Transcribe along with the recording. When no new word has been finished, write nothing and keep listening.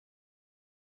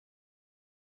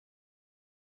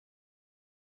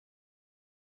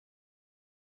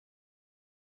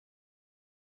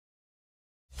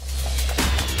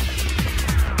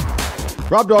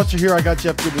Rob Dawson here. I got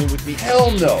Jeff Goodman with me.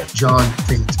 Hell no. John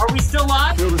Fink. Are we still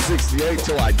live? Field of 68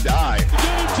 till I die.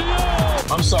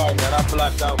 I'm sorry, man. I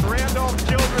blacked out. Randolph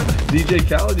Children. DJ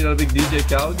Khaled, you know the big DJ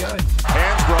Khaled guy?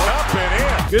 Hands thrown up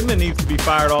and in. Goodman needs to be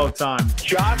fired all the time.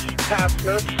 Josh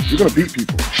Tasker. You're going to beat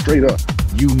people straight up.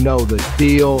 You know the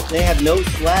deal. They have no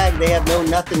swag. They have no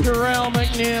nothing. Terrell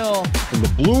McNeil. From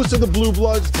the bluest of the blue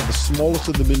bloods to the smallest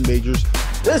of the mid-majors.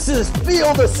 This is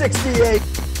Field of 68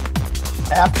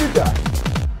 After Dark.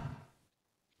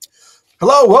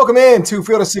 Hello, welcome in to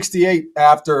Field of 68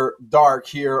 After Dark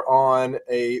here on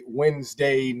a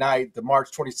Wednesday night, the March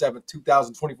 27th,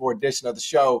 2024 edition of the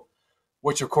show,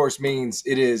 which of course means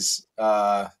it is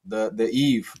the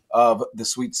eve of the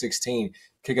Sweet 16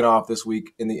 kicking off this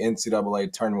week in the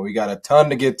NCAA tournament. We got a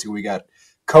ton to get to. We got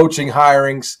coaching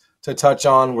hirings to touch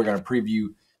on. We're going to preview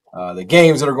the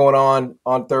games that are going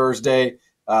on Thursday.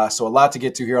 So a lot to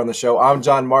get to here on the show. I'm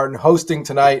John Martin, hosting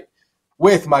tonight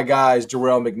with my guys,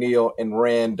 Jarrell McNeil and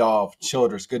Randolph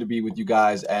Childress. Good to be with you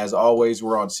guys. As always,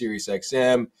 we're on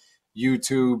SiriusXM,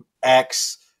 YouTube,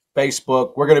 X,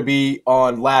 Facebook. We're going to be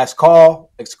on Last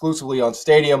Call, exclusively on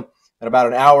Stadium, in about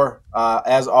an hour.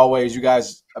 As always, you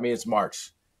guys, it's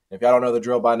March. If y'all don't know the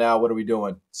drill by now, what are we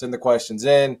doing? Send the questions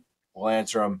in. We'll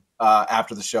answer them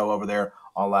after the show over there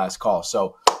on Last Call.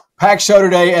 So, packed show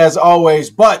today, as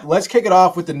always. But let's kick it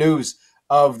off with the news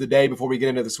of the day before we get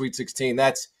into the Sweet 16.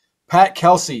 That's Pat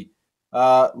Kelsey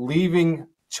leaving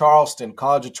Charleston,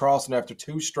 College of Charleston, after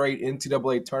 2 straight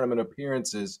NCAA tournament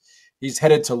appearances. He's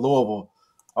headed to Louisville.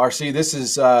 RC, this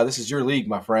is your league,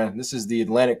 my friend. This is the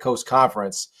Atlantic Coast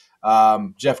Conference.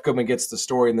 Jeff Goodman gets the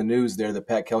story in the news there that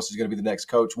Pat Kelsey is going to be the next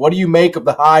coach. What do you make of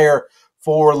the hire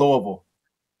for Louisville?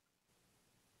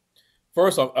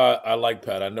 First off, I like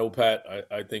Pat. I know Pat.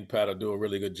 I think Pat will do a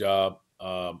really good job.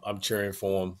 I'm cheering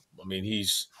for him.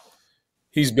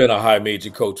 He's been a high major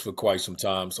coach for quite some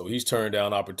time, so he's turned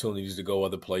down opportunities to go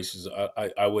other places.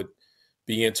 I would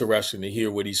be interested to hear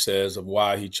what he says of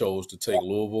why he chose to take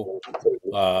Louisville.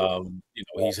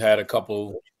 He's had a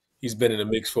couple. He's been in the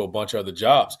mix for a bunch of other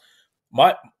jobs.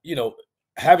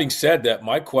 Having said that,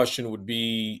 my question would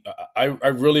be: I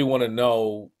really want to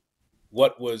know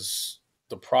what was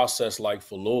the process like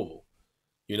for Louisville.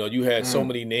 You had so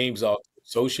many names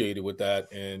associated with that,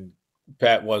 and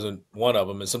Pat wasn't one of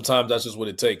them. And sometimes that's just what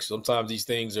it takes. Sometimes these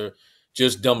things are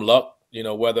just dumb luck,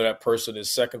 whether that person is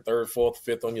second, third, fourth,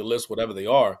 fifth on your list, whatever they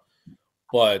are.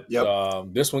 But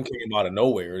this one came out of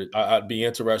nowhere. I'd be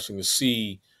interesting to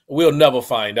see. We'll never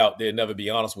find out. They'll never be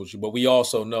honest with you. But we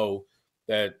also know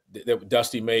that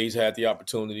Dusty Mays had the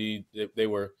opportunity. They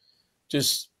were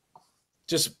just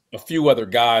a few other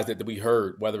guys that we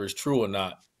heard, whether it's true or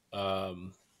not.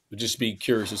 We'd just be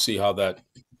curious to see how that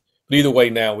 – but either way,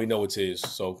 now we know it's his.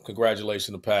 So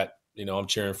congratulations to Pat. I'm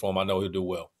cheering for him. I know he'll do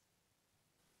well.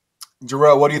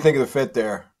 Jarrell, what do you think of the fit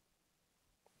there?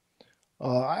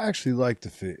 I actually like the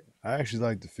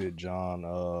fit.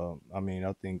 John.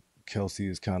 I think Kelsey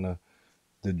is kind of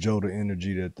the jolt of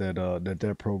energy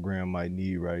that program might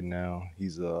need right now.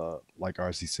 He's like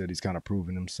RC said, he's kind of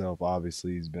proven himself.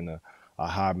 Obviously, he's been a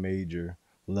high major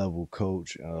level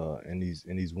coach, and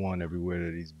he's won everywhere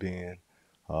that he's been.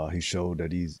 He showed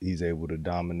that he's able to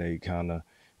dominate kind of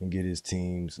and get his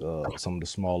teams, some of the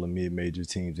smaller mid-major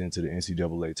teams, into the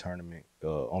NCAA tournament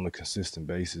on a consistent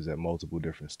basis at multiple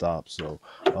different stops. So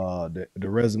the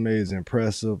resume is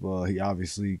impressive. He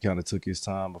obviously kind of took his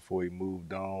time before he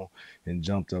moved on and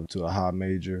jumped up to a high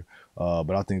major.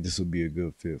 But I think this would be a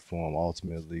good fit for him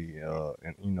ultimately.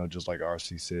 And just like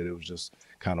RC said, it was just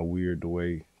kind of weird the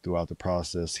way throughout the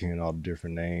process, hearing all the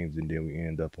different names, and then we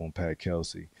end up on Pat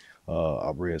Kelsey.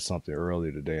 I read something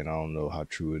earlier today, and I don't know how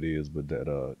true it is, but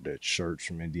that Church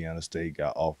from Indiana State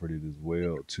got offered it as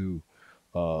well too.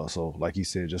 So like he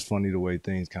said, just funny the way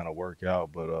things kind of work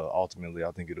out. But ultimately,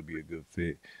 I think it'll be a good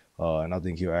fit, and I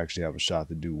think he'll actually have a shot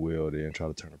to do well there and try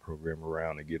to turn the program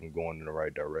around and get him going in the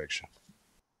right direction.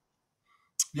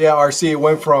 Yeah, RC, it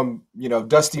went from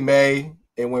Dusty May.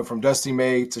 It went from Dusty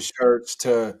May to Church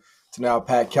to now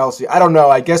Pat Kelsey. I don't know.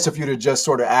 I guess if you'd have just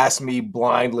sort of asked me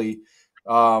blindly,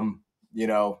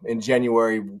 in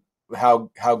January, how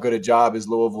good a job is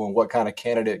Louisville and what kind of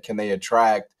candidate can they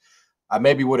attract, I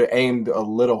maybe would have aimed a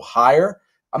little higher.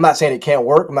 I'm not saying it can't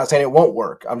work. I'm not saying it won't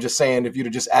work. I'm just saying if you'd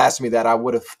have just asked me that, I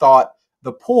would have thought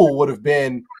the pool would have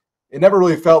been – it never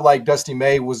really felt like Dusty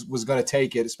May was going to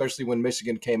take it, especially when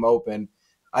Michigan came open.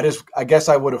 I guess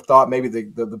I would have thought maybe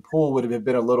the pool would have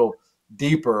been a little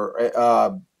deeper.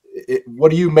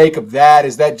 What do you make of that?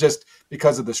 Is that just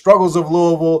because of the struggles of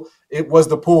Louisville? It was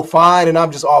the pool fine, and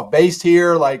I'm just off base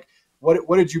here. Like,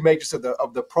 what did you make just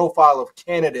of the profile of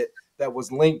candidate that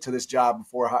was linked to this job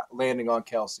before landing on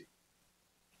Kelsey?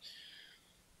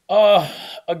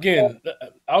 Again,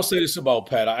 I'll say this about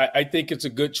Pat. I think it's a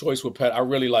good choice with Pat. I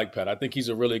really like Pat. I think he's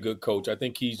a really good coach. I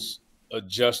think he's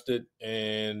adjusted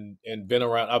and been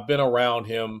around. I've been around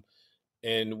him,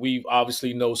 and we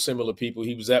obviously know similar people.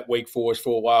 He was at Wake Forest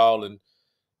for a while, and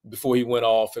before he went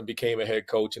off and became a head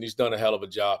coach, and he's done a hell of a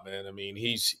job, man. I mean,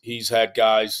 he's had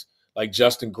guys like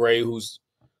Justin Gray, who's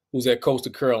at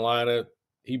Coastal Carolina.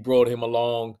 He brought him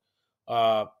along.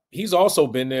 He's also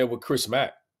been there with Chris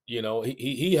Mack. You know,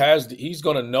 he's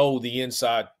going to know the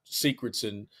inside secrets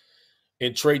and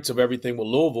traits of everything with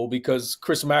Louisville because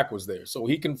Chris Mack was there. So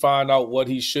he can find out what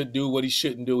he should do, what he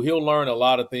shouldn't do. He'll learn a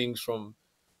lot of things from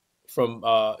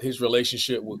his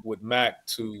relationship with Mack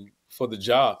for the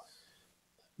job.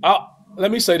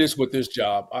 Let me say this with this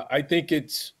job. I think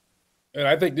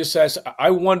I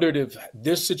wondered if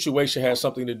this situation has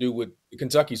something to do with the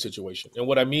Kentucky situation. And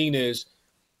what I mean is,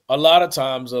 a lot of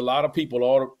times, a lot of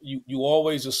people you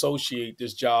always associate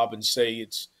this job and say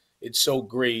it's so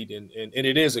great, and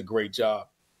it is a great job.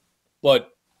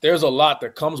 But there's a lot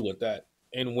that comes with that.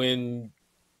 And when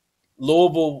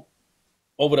Louisville,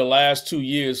 over the last 2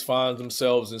 years, finds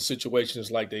themselves in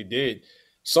situations like they did,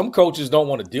 some coaches don't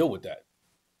want to deal with that.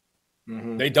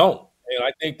 Mm-hmm. They don't. And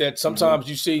I think that sometimes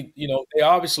you see, they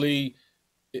obviously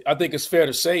 – I think it's fair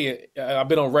to say – I've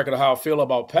been on record of how I feel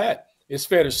about Pat. It's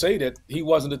fair to say that he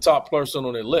wasn't the top person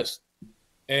on their list.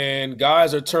 And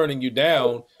guys are turning you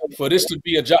down for this to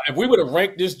be a job. If we would have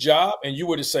ranked this job and you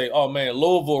were to say, oh, man,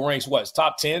 Louisville ranks what? It's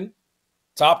top 10,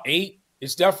 top 8?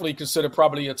 It's definitely considered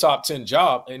probably a top 10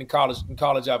 job in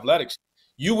college athletics.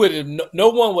 You would have no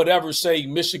one would ever say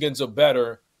Michigan's a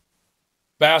better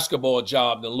basketball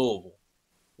job than Louisville,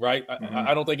 right? Mm-hmm.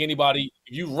 I don't think anybody –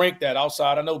 if you rank that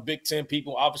outside, I know Big Ten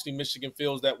people, obviously Michigan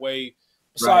feels that way.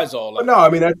 Besides all that, but no, I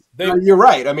mean you're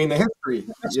right. I mean the history,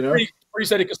 pretty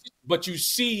steady. But you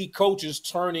see coaches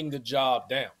turning the job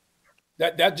down.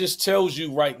 That just tells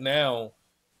you right now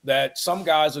that some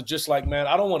guys are just like, man,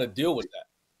 I don't want to deal with that.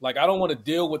 Like I don't want to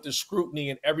deal with the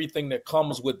scrutiny and everything that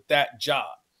comes with that job.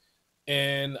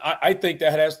 And I think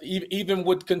that has even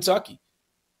with Kentucky.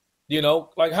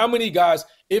 Like how many guys?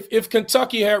 If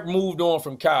Kentucky had moved on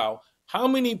from Cal. How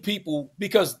many people,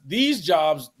 because these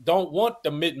jobs don't want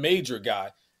the mid-major guy,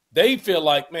 they feel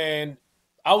like, man,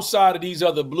 outside of these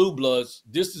other blue bloods,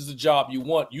 this is the job you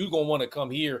want. You're going to want to come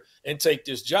here and take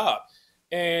this job.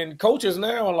 And coaches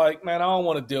now are like, man, I don't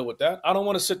want to deal with that. I don't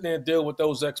want to sit there and deal with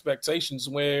those expectations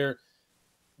where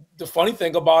the funny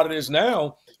thing about it is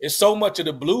now is so much of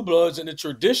the blue bloods and the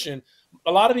tradition,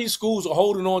 a lot of these schools are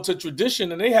holding on to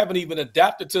tradition and they haven't even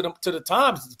adapted to the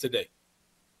times today.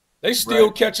 They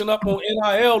still catching up on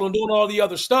NIL and doing all the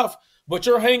other stuff, but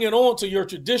you're hanging on to your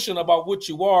tradition about what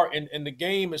you are, and the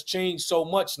game has changed so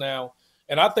much now.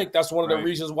 And I think that's one of the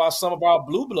reasons why some of our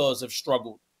blue bloods have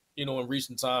struggled, in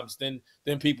recent times than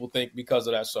people think because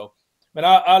of that. So, man,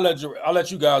 I'll let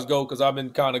you guys go because I've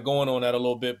been kind of going on that a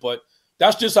little bit, but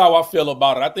that's just how I feel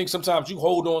about it. I think sometimes you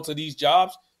hold on to these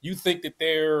jobs, you think that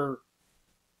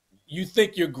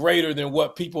you're greater than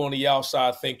what people on the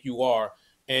outside think you are.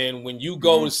 And when you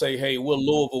go to say, hey, we're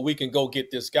Louisville, we can go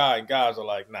get this guy, and guys are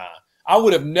like, nah. I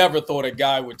would have never thought a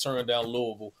guy would turn down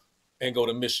Louisville and go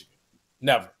to Michigan.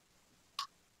 Never.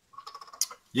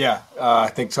 Yeah, I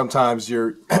think sometimes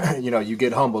you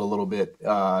get humbled a little bit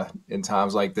in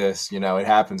times like this. It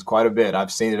happens quite a bit.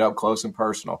 I've seen it up close and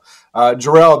personal.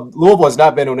 Jarrell, Louisville has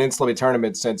not been to an NCAA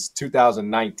tournament since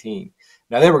 2019.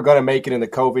 Now, they were going to make it in the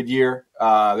COVID year.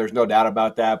 There's no doubt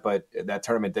about that, but that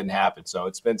tournament didn't happen. So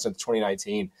it's been since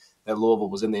 2019 that Louisville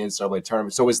was in the NCAA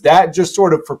tournament. So is that just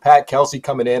sort of for Pat Kelsey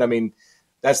coming in? I mean,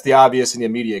 that's the obvious and the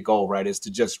immediate goal, right, is to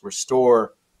just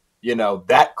restore,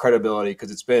 that credibility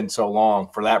because it's been so long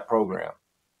for that program.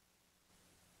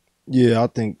 Yeah, I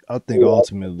think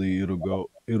ultimately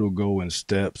it'll go in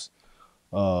steps.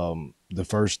 The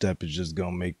first step is just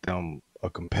going to make them a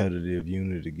competitive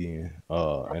unit again.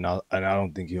 And I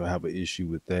don't think he'll have an issue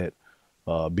with that.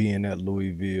 Being at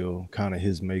Louisville, kind of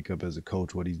his makeup as a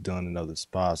coach, what he's done in other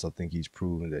spots, I think he's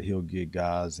proven that he'll get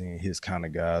guys in, his kind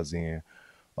of guys in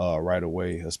right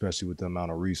away, especially with the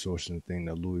amount of resources and thing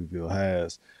that Louisville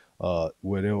has,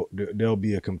 where they'll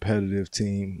be a competitive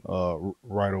team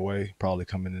right away, probably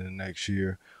coming in the next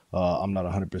year. I'm not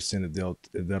 100%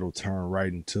 if that'll turn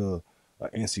right into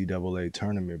an NCAA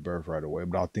tournament berth right away,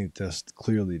 but I think that's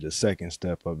clearly the second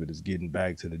step of it is getting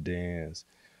back to the dance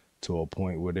to a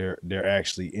point where they're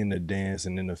actually in the dance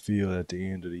and in the field at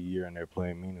the end of the year and they're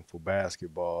playing meaningful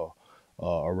basketball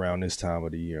around this time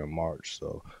of the year in March.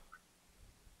 So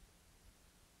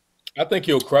I think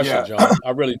he'll crush it, John. I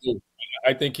really do.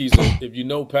 I think if you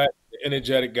know Pat,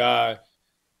 energetic guy.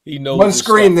 He knows one his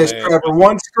screen stuff, this, man. Trevor.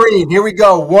 One screen. Here we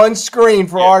go. One screen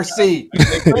for RC.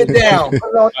 Put it down. Put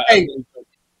it on tape.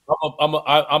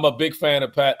 I'm a big fan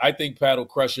of Pat. I think Pat will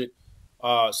crush it.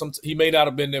 He may not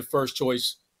have been their first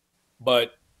choice,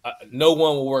 but no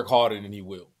one will work harder than he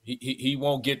will. He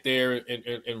won't get there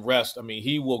and rest. I mean,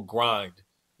 he will grind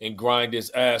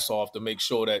his ass off to make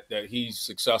sure that he's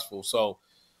successful. So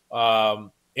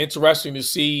interesting to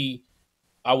see.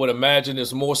 I would imagine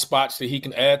there's more spots that he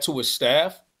can add to his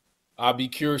staff. I'll be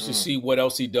curious to see what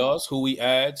else he does, who he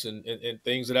adds, and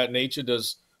things of that nature.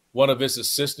 Does one of his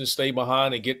assistants stay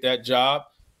behind and get that job,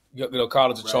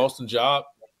 College of Charleston job?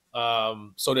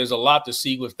 So there's a lot to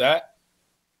see with that.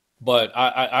 But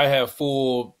I have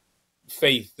full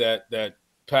faith that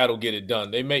Pat will get it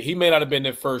done. He may not have been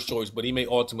their first choice, but he may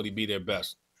ultimately be their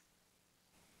best.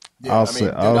 Yeah, I'll say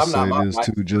this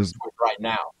too, just right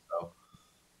now. So.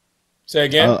 Say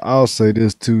again. I'll say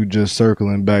this too, just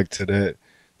circling back to that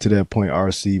point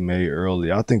RC made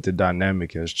earlier. I think the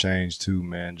dynamic has changed too,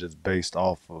 man. Just based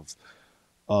off of,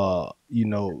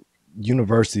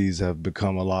 universities have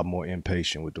become a lot more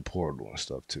impatient with the portal and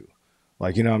stuff too.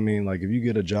 Like, you know what I mean? Like, if you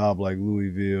get a job like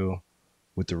Louisville,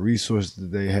 with the resources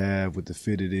that they have, with the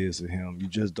fit it is for him, you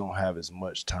just don't have as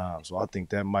much time. So I think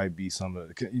that might be some of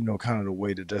the, kind of the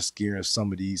way that that's scaring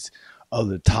some of these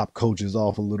other top coaches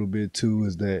off a little bit too,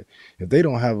 is that if they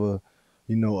don't have a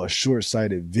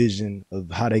short-sighted vision of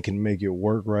how they can make it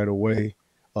work right away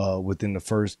within the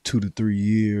first 2 to 3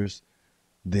 years,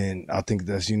 then I think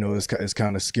that's, it's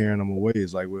kind of scaring them away.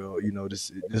 It's like, well,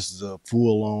 this is a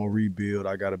full-on rebuild.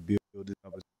 I got to build it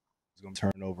up. It's going to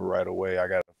turn over right away. I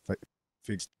got to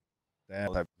fix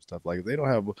that type of stuff. Like, if they don't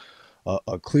have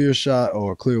a clear shot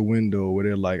or a clear window where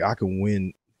they're like, I can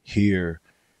win here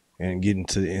and get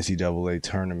into the NCAA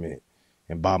tournament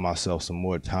and buy myself some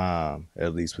more time,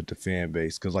 at least with the fan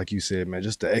base. Because like you said, man,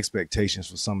 just the expectations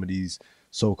for some of these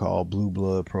so-called blue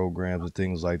blood programs and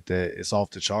things like that, it's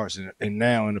off the charts. And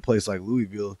now in a place like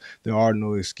Louisville, there are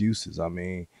no excuses. I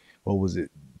mean, what was it,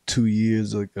 2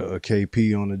 years of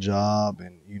KP on the job,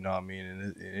 and and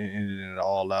it ended in an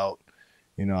all-out,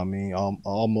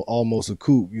 almost a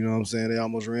coup. You know what I'm saying? They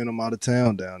almost ran them out of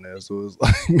town down there. So it's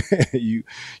like, man,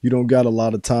 you don't got a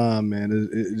lot of time, man.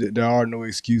 There are no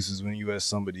excuses when you at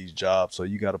some of these jobs. So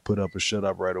you got to put up or shut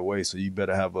up right away. So you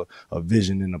better have a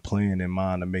vision and a plan in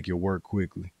mind to make it work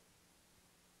quickly.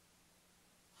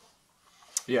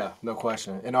 Yeah, no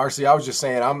question. And RC, I was just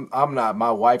saying, I'm not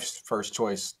my wife's first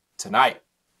choice tonight.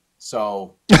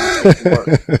 So I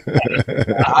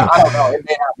don't know. It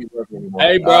may not be working anymore.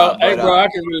 Hey, bro, I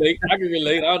can relate.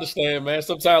 I understand, man.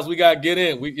 Sometimes we gotta get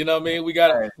in. There's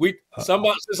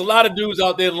a lot of dudes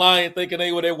out there lying, thinking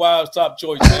they were their wives' top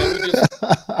choice, man. We just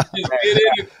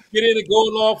get in and go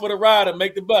along for the ride and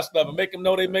make the best of it. Make them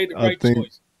know they made the right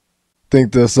choice.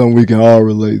 Think that's something we can all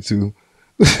relate to. Man,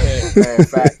 in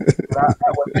fact,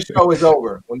 when this show is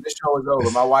over,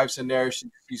 my wife's in there.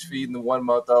 She's feeding the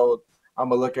 1-month-old. I'm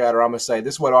going to look at her. I'm going to say,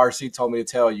 this is what RC told me to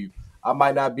tell you. I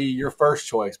might not be your first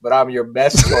choice, but I'm your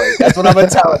best choice. That's what I'm going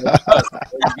to tell her.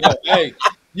 Hey,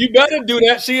 you better do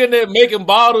that. She in there making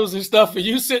bottles and stuff, and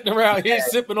you sitting around here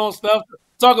sipping on stuff,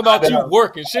 talking about you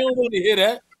working. She don't want to hear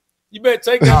that. You better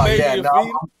take that baby and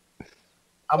feed her.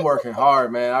 I'm working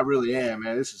hard, man. I really am,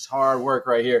 man. This is hard work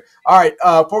right here. All right,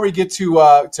 before we get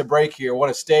to break here, I want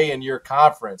to stay in your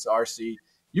conference, RC.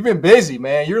 You've been busy,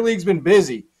 man. Your league's been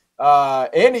busy.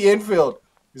 Andy Enfield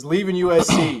is leaving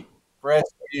USC for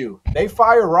SMU. They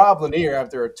fired Rob Lanier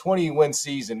after a 20-win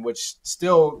season, which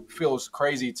still feels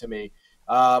crazy to me.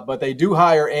 But they do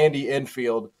hire Andy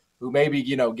Enfield, who may be,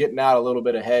 getting out a little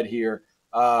bit ahead here.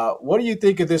 What do you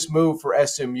think of this move for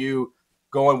SMU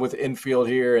going with Enfield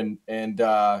here and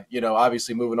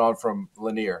obviously moving on from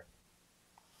Lanier?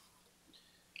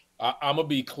 I'm going to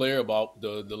be clear about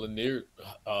the Lanier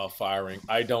firing.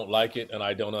 I don't like it, and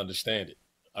I don't understand it.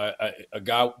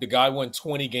 The guy won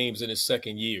 20 games in his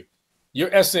second year.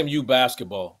 You're SMU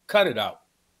basketball. Cut it out.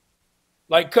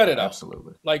 Cut it out.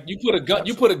 Absolutely. Like, you put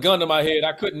a gun to my head.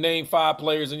 I couldn't name 5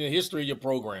 players in the history of your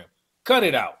program. Cut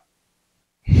it out.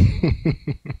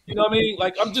 You know what I mean?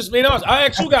 Like, I'm just being honest. I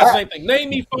asked you guys the same thing. Name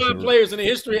me 5 players in the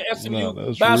history of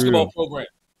SMU basketball program.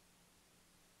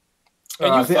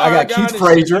 And I got Keith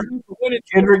Frazier,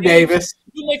 Kendrick Davis.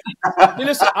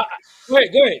 Listen, go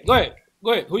ahead.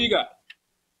 Who you got?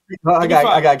 I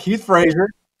got Keith Frazier,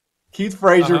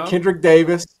 Kendrick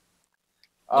Davis.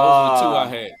 Those are the 2 I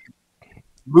had.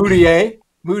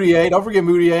 Moutier. Don't forget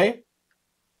Moutier.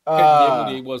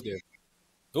 Moutier was there.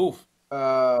 Oof.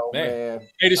 Oh, Man. man.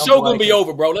 Hey, the I'm show gonna be blanking.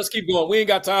 over, bro. Let's keep going. We ain't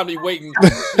got time to be waiting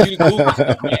for you to Google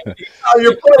stuff, man. Oh,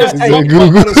 your point is Is taken. it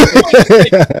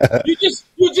Google?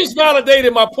 You just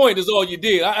validated my point. Is all you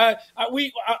did. I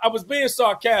was being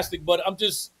sarcastic, but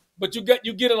but you get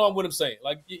it on what I'm saying.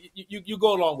 Like you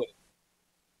go along with it.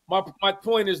 My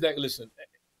point is that, listen,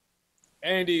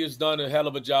 Andy has done a hell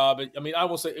of a job. I mean, I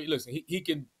will say, listen, he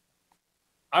can.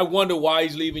 I wonder why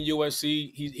he's leaving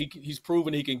USC. He's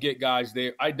proven he can get guys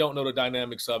there. I don't know the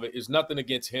dynamics of it. It's nothing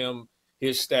against him,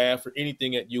 his staff, or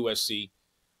anything at USC.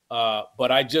 But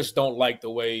I just don't like the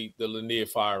way the Lanier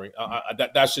firing.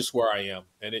 That's just where I am,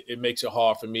 and it makes it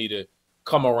hard for me to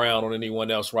come around on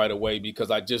anyone else right away because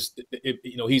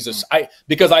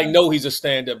because I know he's a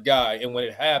stand-up guy, and when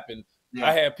it happened,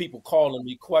 I had people calling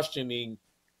me questioning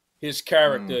his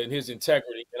character and his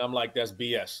integrity, and I'm like, that's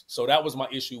BS. So that was my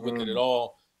issue with it at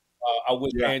all. I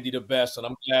wish Andy the best, and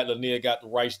I'm glad Lanier got the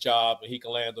right job and he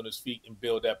can land on his feet and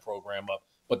build that program up.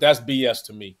 But that's BS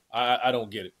to me. I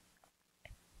don't get it.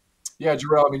 Yeah,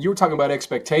 Jarrell, I mean, you were talking about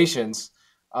expectations,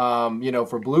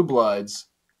 for Blue Bloods.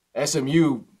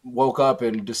 SMU woke up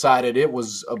and decided it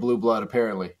was a blue blood,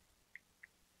 apparently.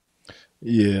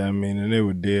 Yeah, I mean, and they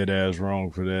were dead ass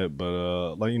wrong for that.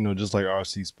 But just like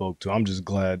RC spoke to, I'm just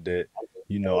glad that,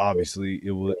 obviously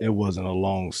it wasn't a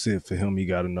long sit for him. He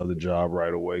got another job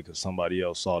right away because somebody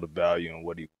else saw the value in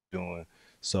what he was doing.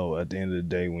 So at the end of the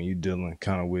day, when you're dealing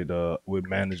kind of with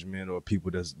management or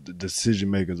people that's the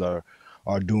decision makers are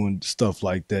doing stuff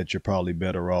like that, you're probably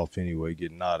better off anyway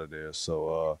getting out of there.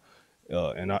 So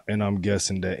and I'm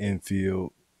guessing that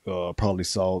Enfield probably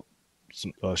saw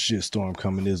some shitstorm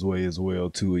coming his way as well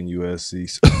too in USC.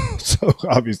 So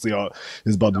obviously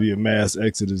there's about to be a mass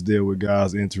exodus there with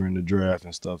guys entering the draft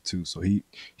and stuff too. So he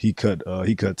cut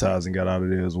ties and got out of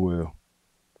there as well.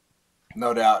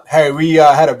 No doubt. Hey, we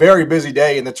had a very busy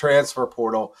day in the transfer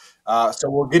portal, so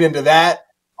we'll get into that.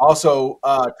 Also,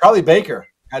 Charlie Baker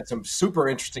had some super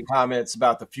interesting comments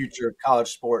about the future of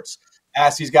college sports.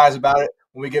 Ask these guys about it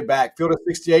when we get back. Field of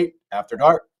 68 after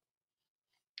dark.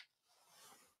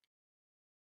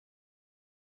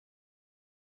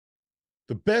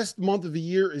 The best month of the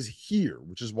year is here,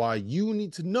 which is why you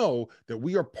need to know that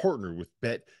we are partnered with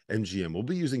BetMGM. We'll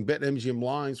be using BetMGM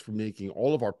lines for making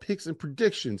all of our picks and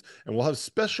predictions, and we'll have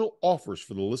special offers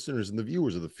for the listeners and the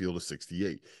viewers of the Field of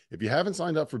 68. If you haven't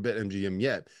signed up for BetMGM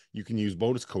yet, you can use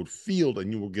bonus code FIELD, and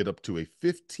you will get up to a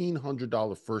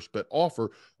 $1,500 first bet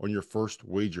offer on your first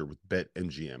wager with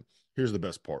BetMGM. Here's the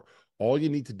best part. All you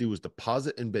need to do is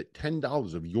deposit and bet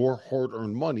 $10 of your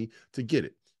hard-earned money to get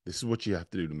it. This is what you have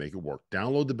to do to make it work.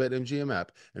 Download the BetMGM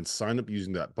app and sign up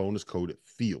using that bonus code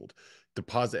FIELD.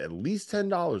 Deposit at least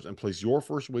 $10 and place your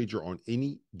first wager on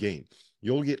any game.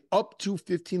 You'll get up to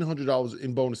 $1,500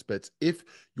 in bonus bets if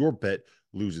your bet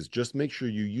loses. Just make sure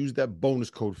you use that bonus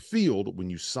code FIELD when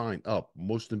you sign up.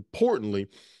 Most importantly,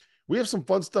 we have some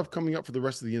fun stuff coming up for the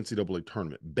rest of the NCAA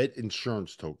tournament. Bet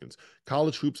insurance tokens,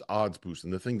 college hoops odds boost,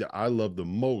 and the thing that I love the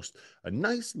most, a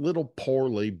nice little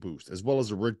parlay boost, as well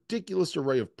as a ridiculous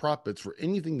array of prop bets for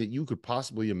anything that you could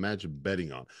possibly imagine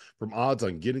betting on. From odds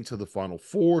on getting to the Final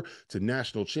Four to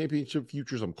national championship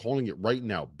futures, I'm calling it right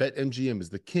now. BetMGM is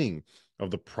the king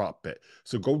of the prop bet.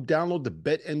 So go download the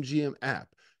BetMGM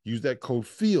app. Use that code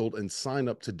FIELD and sign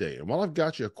up today. And while I've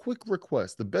got you, a quick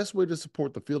request. The best way to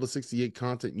support the Field of 68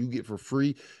 content you get for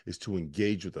free is to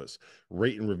engage with us.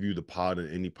 Rate and review the pod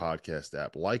in any podcast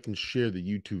app. Like and share the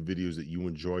YouTube videos that you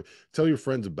enjoy. Tell your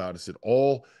friends about us. It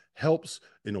all helps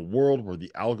in a world where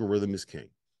the algorithm is king.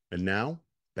 And now,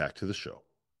 back to the show.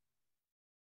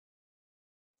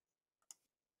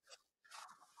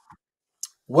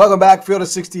 Welcome back, Field of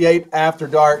 68 After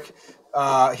Dark,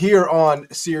 here on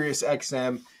Sirius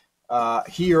XM,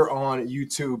 here on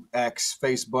YouTube X,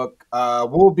 Facebook.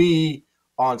 We'll be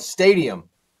on Stadium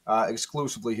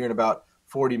exclusively here in about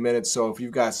 40 minutes. So if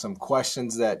you've got some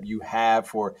questions that you have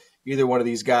for either one of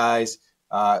these guys,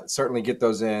 certainly get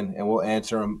those in, and we'll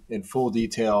answer them in full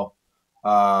detail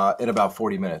in about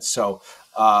 40 minutes. So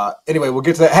anyway, we'll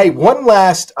get to that. Hey, one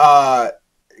last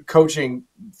coaching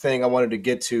thing I wanted to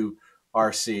get to,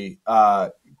 RC.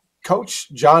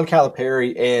 Coach John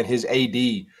Calipari and his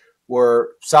AD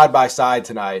were side by side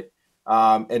tonight,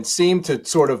 and seemed to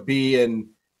sort of be in,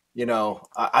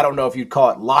 I don't know if you'd call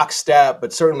it lockstep,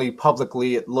 but certainly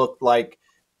publicly it looked like,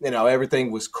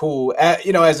 everything was cool. As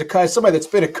somebody that's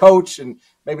been a coach and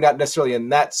maybe not necessarily in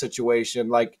that situation,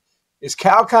 like, is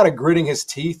Cal kind of gritting his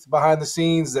teeth behind the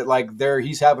scenes that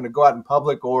he's having to go out in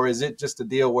public, or is it just a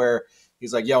deal where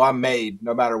he's like, yo, I'm made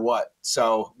no matter what.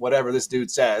 So whatever this dude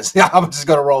says, I'm just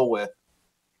going to roll with.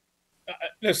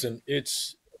 Listen,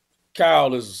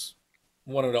 Kyle is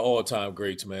one of the all-time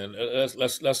greats, man.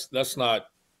 Let's not.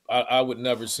 I would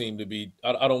never seem to be.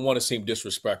 I don't want to seem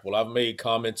disrespectful. I've made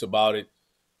comments about it,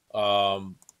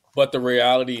 but the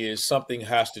reality is something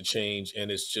has to change, and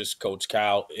it's just Coach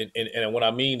Cal. And what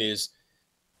I mean is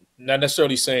not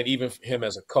necessarily saying even him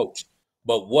as a coach,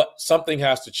 but what something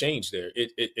has to change there.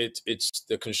 If it's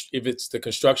the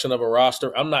construction of a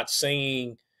roster. I'm not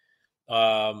saying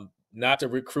not to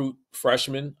recruit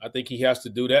freshmen. I think he has to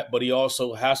do that, but he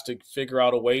also has to figure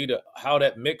out a way to how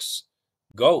that mix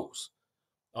goes.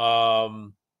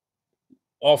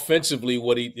 Offensively,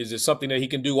 is it something that he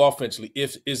can do offensively?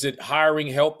 Is it hiring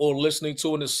help or listening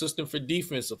to an assistant for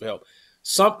defensive help?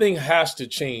 Something has to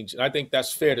change, and I think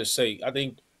that's fair to say.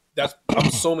 I'm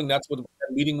assuming that's what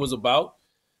that meeting was about.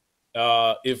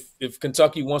 If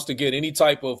Kentucky wants to get any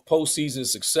type of postseason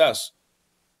success,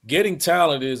 getting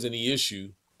talent isn't the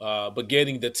issue, but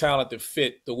getting the talent to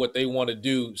fit to what they want to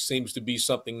do seems to be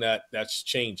something that's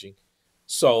changing.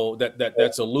 So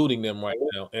that's eluding them right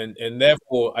now, and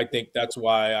therefore I think that's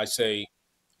why I say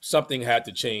something had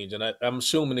to change. And I'm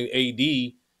assuming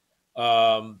the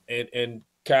AD and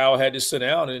Cal had to sit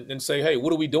down and say, hey,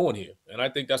 what are we doing here? And I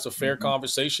think that's a fair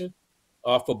conversation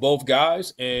for both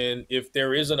guys. And if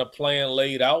there isn't a plan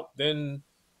laid out, then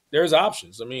there's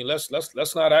options. I mean, let's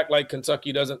not act like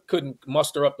Kentucky couldn't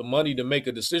muster up the money to make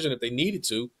a decision if they needed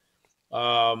to.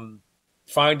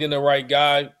 Finding the right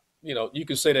guy, you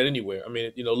can say that anywhere. I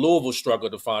mean, Louisville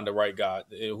struggled to find the right guy.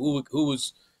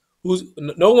 Who's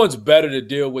no one's better to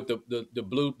deal with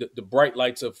the bright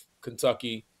lights of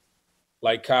Kentucky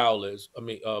like Kyle is. I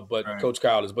mean, but right. Coach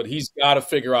Kyle is. But he's got to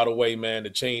figure out a way, man, to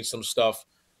change some stuff.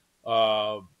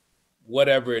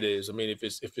 Whatever it is. I mean, if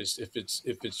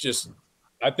it's just,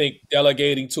 I think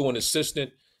delegating to an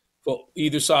assistant for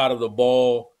either side of the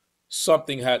ball,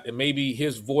 something had, and maybe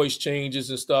his voice changes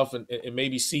and stuff, and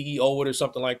maybe CEO it or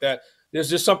something like that. There's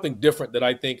just something different that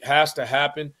I think has to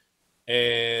happen.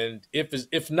 And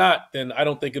if not, then I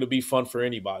don't think it'll be fun for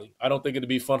anybody. I don't think it'll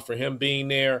be fun for him being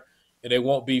there, and it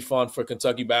won't be fun for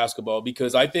Kentucky basketball,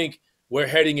 because I think we're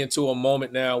heading into a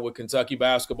moment now with Kentucky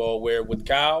basketball where with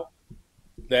Cal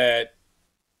that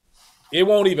it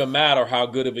won't even matter how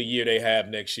good of a year they have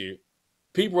next year.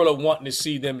 People are wanting to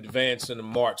see them advance in the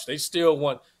March. They still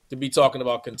want to be talking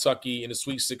about Kentucky in the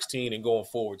Sweet 16 and going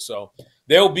forward. So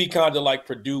they'll be kind of like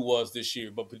Purdue was this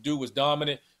year, but Purdue was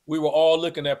dominant. We were all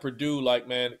looking at Purdue like,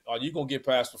 man, are you going to get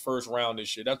past the first round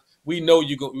this year? We know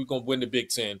you're going to win the Big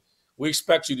Ten. We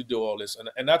expect you to do all this.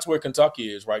 And that's where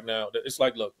Kentucky is right now. It's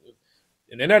like, look,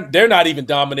 and they're not even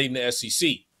dominating the SEC.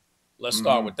 Let's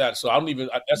start with that. So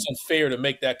that's unfair to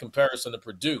make that comparison to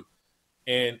Purdue.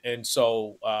 And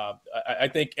so I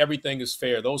think everything is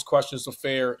fair. Those questions are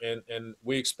fair, and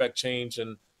we expect change,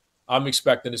 and I'm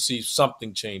expecting to see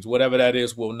something change. Whatever that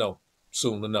is, we'll know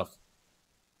soon enough.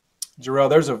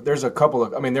 Jarrell, there's a couple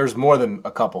of – I mean, there's more than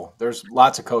a couple. There's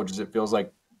lots of coaches, it feels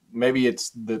like. Maybe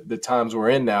it's the times we're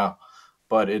in now,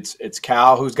 but it's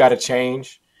Cal who's got to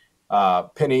change.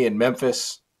 Penny in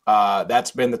Memphis.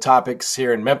 That's been the topics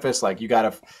here in Memphis. Like, you got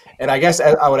to – and I guess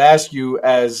I would ask you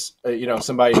as,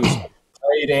 somebody who's –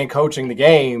 played and coaching the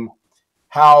game,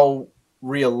 how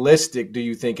realistic do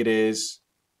you think it is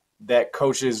that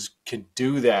coaches can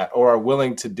do that or are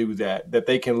willing to do that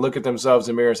they can look at themselves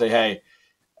in the mirror and say, hey,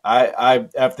 I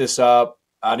F this up.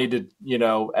 I need to,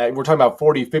 we're talking about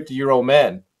 40, 50-year-old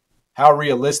men. How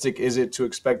realistic is it to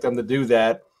expect them to do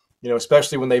that,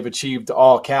 especially when they've achieved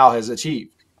all Cal has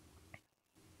achieved?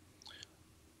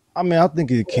 I mean, I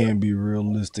think it can be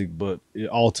realistic, but it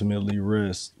ultimately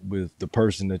rests with the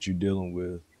person that you're dealing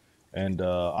with. And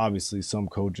obviously some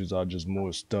coaches are just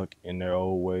more stuck in their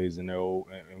old ways and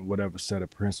and whatever set of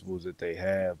principles that they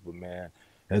have. But, man,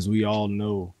 as we all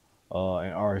know,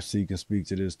 and RC can speak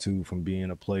to this too, from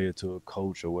being a player to a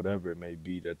coach or whatever it may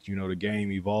be, that, the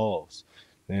game evolves.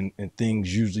 And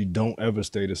things usually don't ever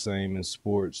stay the same in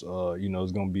sports.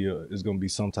 It's gonna be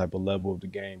some type of level of the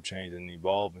game changing and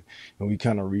evolving, and we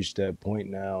kind of reached that point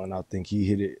now. And I think he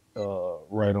hit it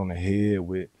right on the head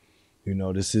with,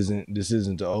 this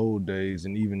isn't the old days.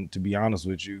 And even to be honest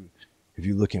with you, if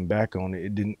you're looking back on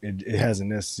it, it hasn't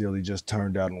necessarily just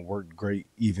turned out and worked great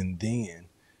even then,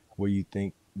 where you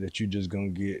think that you're just gonna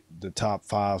get the top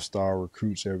 5-star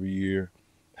recruits every year,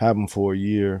 have them for a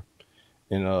year.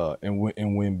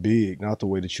 And win big, not the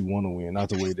way that you want to win, not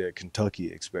the way that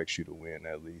Kentucky expects you to win,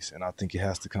 at least. And I think it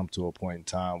has to come to a point in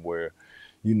time where,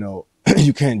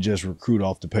 you can't just recruit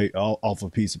off a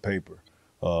piece of paper.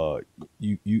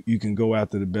 You can go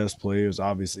after the best players.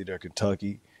 Obviously, they're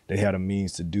Kentucky. They had a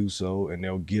means to do so, and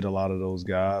they'll get a lot of those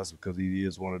guys because he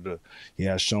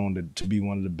has shown to be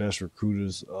one of the best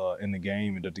recruiters in the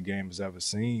game and that the game has ever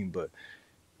seen. But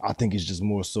I think it's just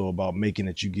more so about making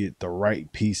that you get the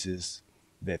right pieces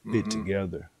that fit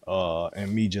together.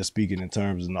 And me just speaking in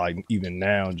terms of like even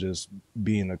now just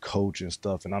being a coach and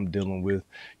stuff, and I'm dealing with,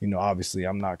 obviously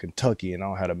I'm not Kentucky and I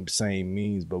don't have the same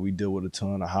means, but we deal with a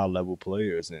ton of high level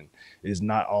players, and it's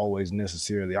not always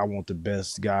necessarily I want the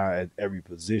best guy at every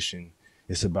position.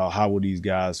 It's about how will these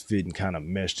guys fit and kind of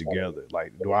mesh together.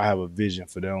 Like, do I have a vision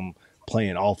for them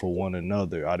playing off of one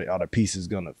another? Are the pieces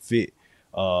gonna fit?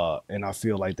 And I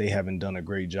feel like they haven't done a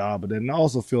great job. But then I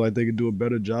also feel like they could do a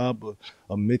better job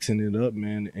of mixing it up,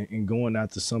 man, and going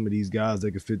after some of these guys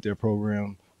that could fit their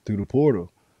program through the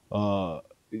portal.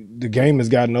 The game has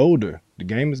gotten older.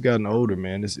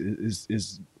 Man.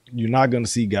 It's you're not going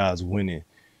to see guys winning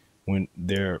when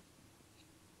their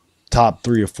top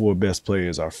 3 or 4 best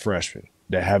players are freshmen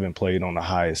that haven't played on the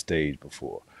highest stage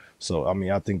before. So, I mean,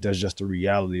 I think that's just the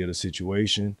reality of the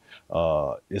situation.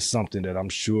 It's something that I'm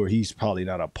sure he's probably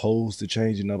not opposed to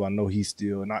changing up. I know he's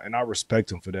still, and I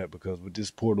respect him for that, because with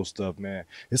this portal stuff, man,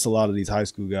 it's a lot of these high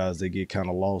school guys that get kind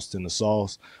of lost in the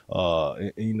sauce.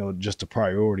 Just the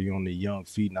priority on the young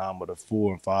phenom of the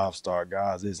 4 and 5 star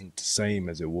guys isn't the same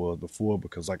as it was before,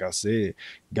 because like I said,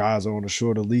 guys are on a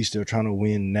shorter leash. They're trying to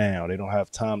win now. They don't have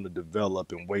time to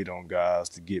develop and wait on guys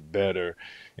to get better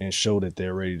and show that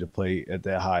they're ready to play at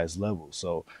that highest level.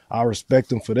 So I respect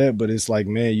them for that, but it's like,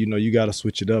 man, you got to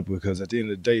switch it up, because at the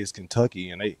end of the day, it's Kentucky,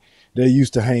 and they're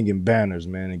used to hanging banners,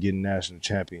 man, and getting national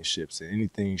championships, and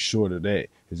anything short of that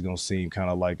is going to seem kind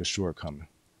of like a shortcoming.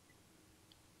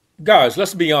 Guys,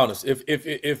 let's be honest.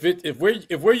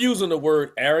 If we're using the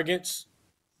word arrogance,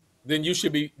 then you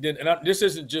should be. This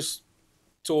isn't just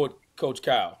toward Coach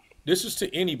Kyle. This is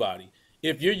to anybody.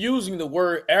 If you're using the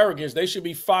word arrogance, they should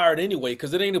be fired anyway,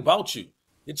 because it ain't about you.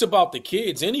 It's about the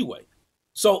kids anyway.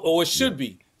 So, or it should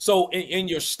be. So, in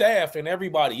your staff and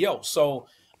everybody else. So,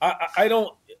 I'm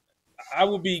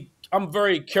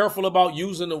very careful about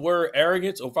using the word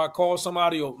arrogance, or if I call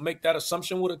somebody or make that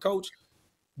assumption with a coach,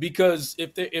 because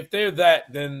if they're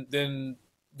that, then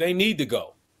they need to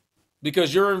go,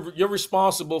 because you're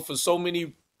responsible for so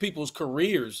many people's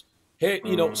careers.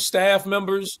 Staff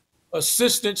members,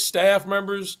 assistant staff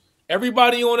members,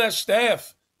 everybody on that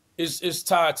staff is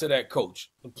tied to that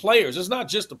coach. The players, it's not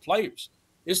just the players,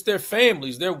 it's their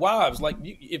families, their wives. Like,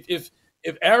 if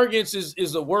arrogance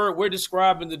is a word we're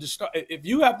describing, if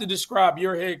you have to describe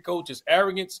your head coach as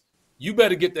arrogance, you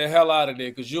better get the hell out of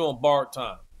there, because you're on borrowed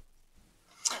time.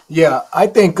 Yeah, I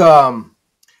think I've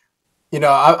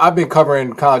been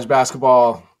covering college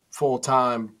basketball full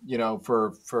time,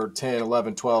 for 10,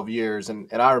 11, 12 years.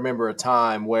 And I remember a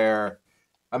time where,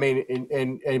 I mean,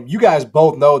 and you guys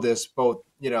both know this, both,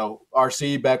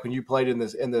 RC back when you played in the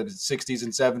 60s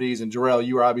and 70s, and Jarrell,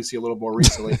 you were obviously a little more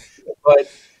recently,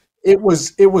 but it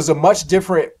was a much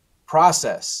different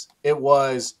process. It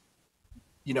was,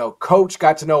 coach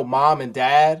got to know mom and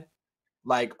dad,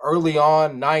 like early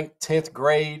on, 9th, 10th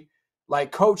grade.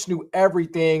 Like, coach knew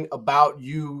everything about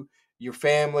you, your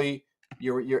family,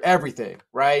 your everything,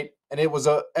 right? And it was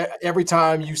every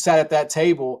time you sat at that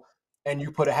table and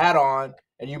you put a hat on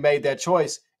and you made that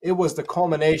choice, it was the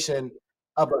culmination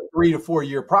of a 3 to 4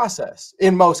 year process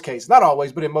in most cases, not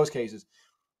always, but in most cases.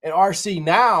 And RC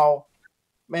now,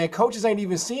 man, coaches ain't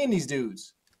even seeing these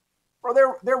dudes, bro.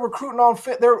 They're recruiting on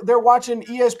fit. They're watching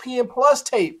ESPN Plus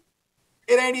tape.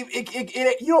 It ain't even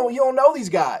you don't know these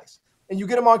guys. And you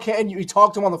get them on camera, and you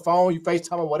talk to them on the phone, you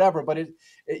FaceTime or whatever, but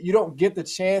you don't get the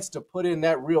chance to put in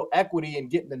that real equity and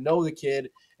getting to know the kid.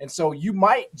 And so you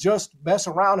might just mess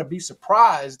around and be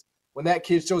surprised when that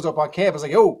kid shows up on campus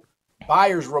like, oh,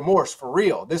 buyer's remorse for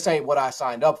real. This ain't what I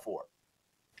signed up for.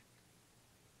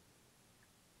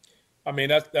 I mean,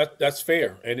 that's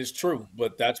fair, and it's true,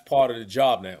 but that's part of the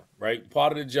job now, right?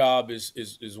 Part of the job is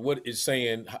what is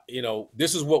saying,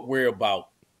 this is what we're about,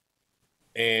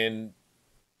 and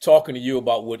talking to you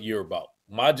about what you're about.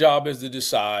 My job is to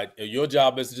decide, or your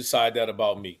job is to decide that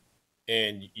about me.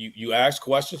 And you ask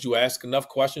questions, you ask enough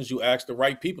questions, you ask the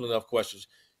right people enough questions,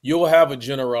 you'll have a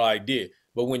general idea.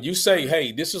 But when you say,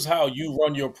 hey, this is how you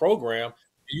run your program,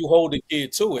 you hold the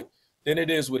kid to it, then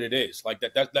it is what it is. Like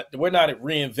that we're not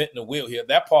reinventing the wheel here.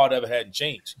 That part of it hadn't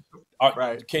changed.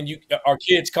 Are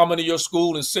kids coming to your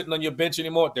school and sitting on your bench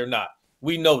anymore? They're not.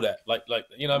 We know that. Like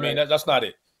you know what I mean? That's not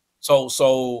it.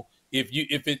 So if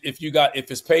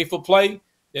it's pay for play,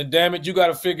 then damn it, you got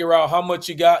to figure out how much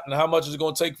you got and how much it's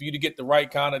going to take for you to get the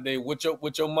right kind of day. What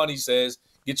your money says,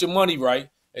 get your money right,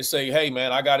 and say, hey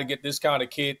man, I got to get this kind of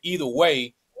kid. Either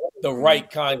way, the right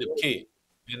kind of kid,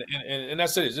 and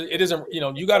that's it. It isn't,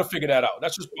 you got to figure that out.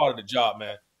 That's just part of the job,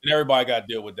 man, and everybody got to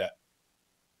deal with that.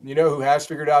 You know who has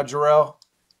figured out, Jarrell,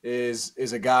 is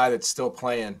a guy that's still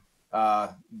playing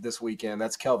this weekend.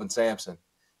 That's Kelvin Sampson.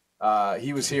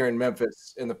 He was here in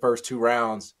Memphis in the first 2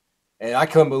 rounds, and I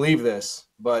couldn't believe this,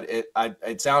 but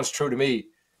it sounds true to me.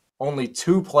 Only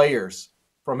 2 players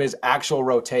from his actual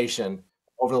rotation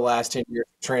over the last 10 years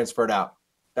transferred out.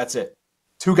 That's it.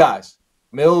 2 guys,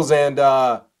 Mills and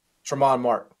Tremont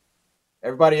Martin.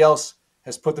 Everybody else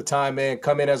has put the time in,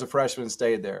 come in as a freshman and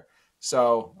stayed there.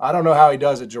 So I don't know how he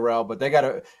does it, Jarrell, but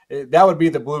that would be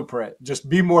the blueprint. Just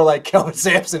be more like Kelvin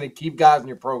Sampson and keep guys in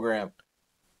your program.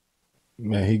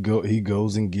 Man, he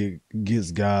goes and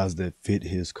gets guys that fit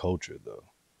his culture, though.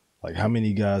 Like, how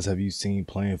many guys have you seen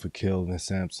playing for Kelvin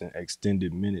Sampson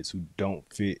extended minutes who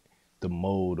don't fit the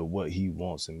mold of what he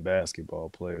wants in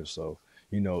basketball players? So,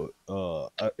 and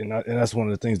that's one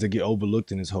of the things that get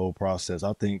overlooked in this whole process.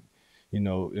 I think,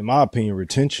 in my opinion,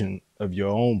 retention of your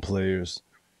own players,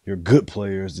 your good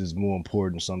players, is more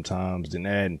important sometimes than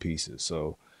adding pieces.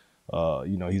 So,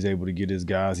 he's able to get his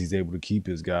guys, he's able to keep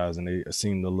his guys, and they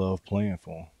seem to love playing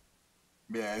for him.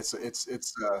 Yeah, it's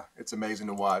amazing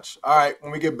to watch. All right,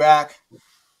 when we get back,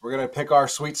 we're going to pick our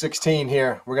Sweet 16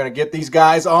 here. We're going to get these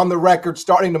guys on the record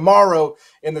starting tomorrow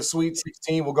in the Sweet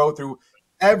 16. We'll go through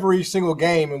every single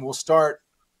game, and we'll just go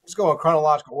in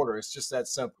chronological order. It's just that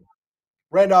simple.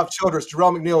 Randolph Childress,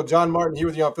 Jarrell McNeil, John Martin here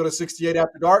with you on Field of 68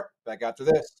 After Dark. Back after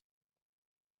this.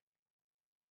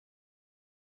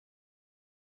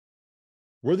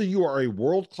 Whether you are a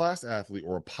world-class athlete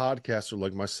or a podcaster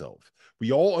like myself,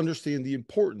 we all understand the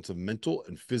importance of mental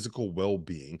and physical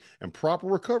well-being and proper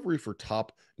recovery for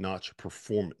top-notch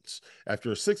performance.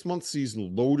 After a 6-month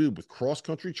season loaded with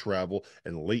cross-country travel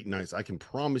and late nights, I can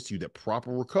promise you that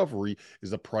proper recovery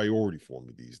is a priority for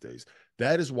me these days.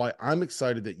 That is why I'm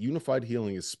excited that Unified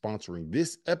Healing is sponsoring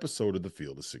this episode of the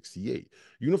Field of 68.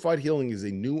 Unified Healing is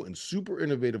a new and super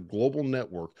innovative global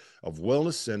network of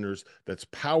wellness centers that's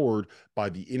powered by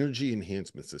the Energy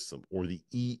Enhancement System, or the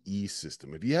EE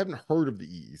system. If you haven't heard of the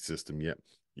EE system yet,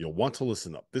 you'll want to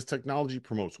listen up. This technology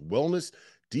promotes wellness,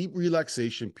 deep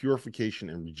relaxation,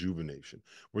 purification, and rejuvenation.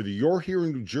 Whether you're here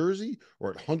in New Jersey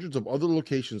or at hundreds of other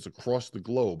locations across the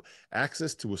globe,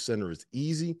 access to a center is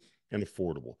easy and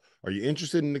affordable. Are you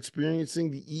interested in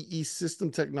experiencing the EE system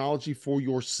technology for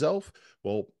yourself?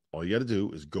 Well, all you got to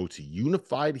do is go to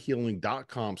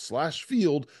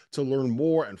unifiedhealing.com/field to learn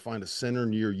more and find a center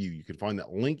near you. You can find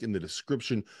that link in the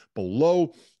description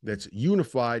below. That's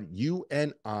unified,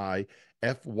 UNIFYD,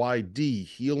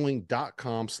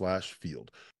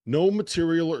 healing.com/field. No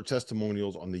material or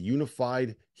testimonials on the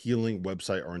Unified Healing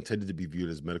website are intended to be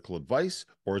viewed as medical advice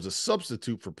or as a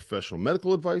substitute for professional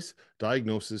medical advice,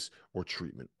 diagnosis, or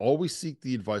treatment. Always seek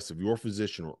the advice of your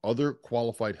physician or other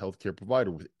qualified healthcare provider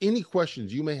with any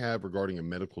questions you may have regarding a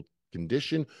medical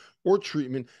condition or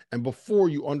treatment, and before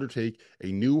you undertake a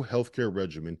new healthcare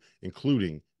regimen,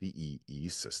 including the EE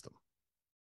system.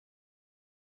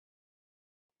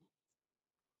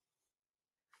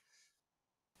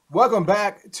 Welcome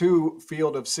back to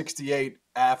Field of 68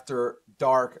 After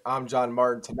Dark. I'm John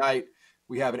Martin. Tonight,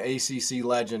 we have an ACC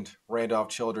legend, Randolph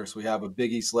Childress. We have a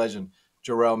Big East legend,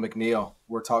 Jarrell McNeil.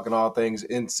 We're talking all things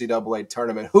NCAA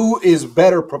tournament. Who is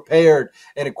better prepared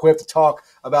and equipped to talk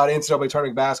about NCAA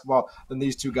tournament basketball than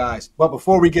these 2 guys? But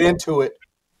before we get into it,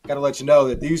 got to let you know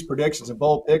that these predictions and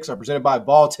bold picks are presented by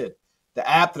Vaulted, the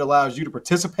app that allows you to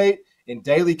participate in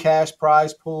daily cash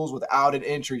prize pools without an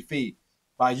entry fee.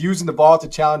 By using the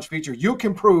Vaulted Challenge feature, you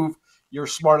can prove you're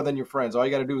smarter than your friends. All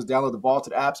you got to do is download the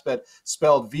Vaulted app,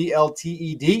 spelled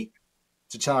VLTED,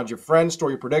 to challenge your friends, store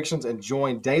your predictions, and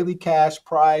join daily cash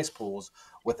prize pools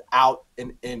without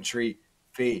an entry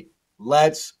fee.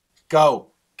 Let's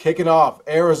go. Kicking off,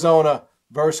 Arizona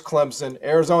versus Clemson.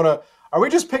 Arizona, are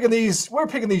we just picking these? We're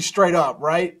picking these straight up,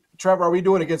 right? Trevor, are we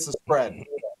doing against the spread?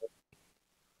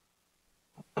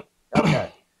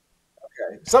 Okay.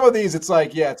 Some of these, it's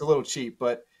like, yeah, it's a little cheap,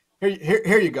 but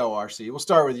here you go, RC. We'll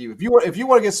start with you. If you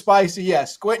want to get spicy,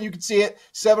 yes, Quentin, you can see it.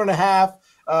 7.5.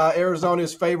 Arizona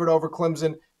is favored over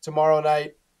Clemson tomorrow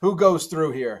night. Who goes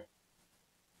through here?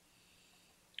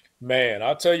 Man,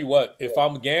 I'll tell you what. If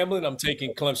I'm gambling, I'm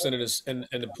taking Clemson in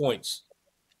the points.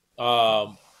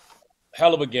 Hell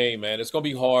of a game, man. It's gonna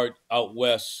be hard out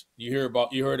west. You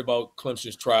heard about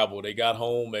Clemson's travel. They got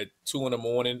home at 2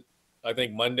 a.m. I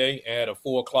think Monday, and had a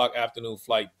 4:00 afternoon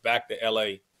flight back to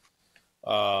LA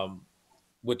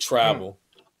with travel.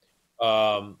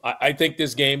 I think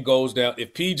this game goes down.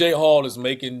 If PJ Hall is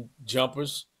making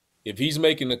jumpers, if he's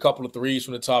making a couple of threes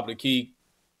from the top of the key,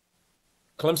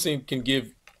 Clemson can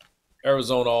give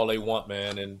Arizona all they want,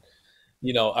 man. And,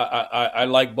 I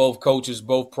like both coaches,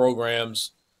 both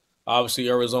programs. Obviously,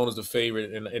 Arizona's the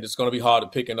favorite, and it's going to be hard to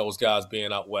pick in those guys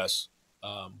being out west.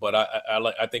 But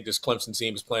I think this Clemson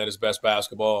team is playing its best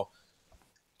basketball.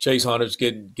 Chase Hunter's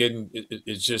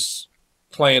is just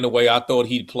playing the way I thought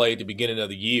he'd play at the beginning of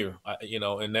the year.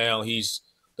 And now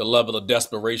the level of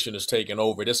desperation is taking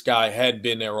over. This guy hadn't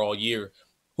been there all year.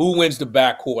 Who wins the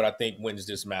backcourt, I think, wins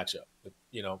this matchup.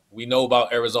 We know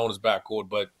about Arizona's backcourt,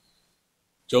 but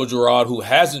Joe Girard, who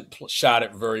hasn't shot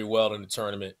it very well in the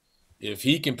tournament, if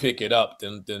he can pick it up,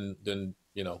 then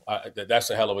that's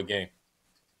a hell of a game.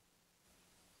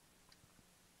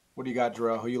 What do you got,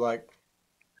 Jarrell? Who you like?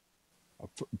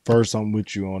 First, I'm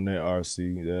with you on that,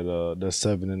 RC. That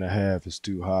 7.5 is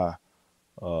too high.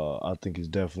 I think it's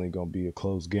definitely going to be a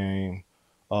close game.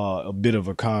 A bit of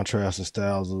a contrast of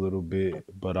styles a little bit,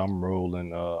 but I'm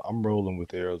rolling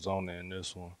with Arizona in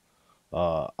this one.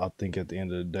 I think at the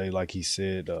end of the day, like he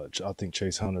said, I think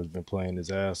Chase Hunter's been playing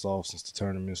his ass off since the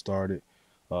tournament started.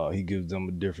 He gives them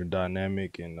a different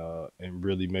dynamic and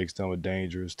really makes them a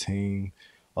dangerous team.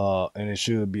 And it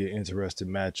should be an interesting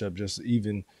matchup, just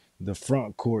even the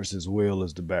front courts as well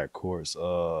as the back courts.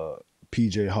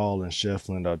 PJ Hall and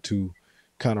Shefflin are two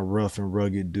kind of rough and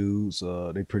rugged dudes.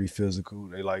 They pretty physical.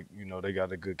 They they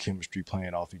got a good chemistry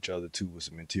playing off each other too with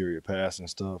some interior passing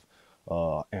stuff.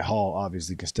 And Hall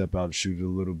obviously can step out and shoot it a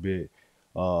little bit.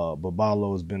 But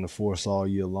Ballo has been a force all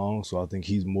year long, so I think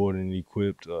he's more than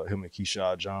equipped, him and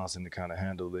Keyshawn Johnson, to kind of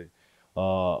handle it.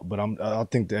 But I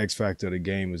think the X factor of the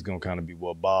game is going to kind of be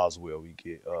what Boswell we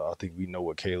get. I think we know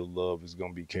what Caleb Love is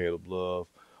going to be. Caleb Love.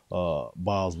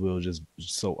 Boswell just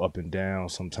so up and down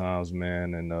sometimes,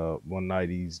 man. And one night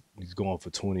he's going for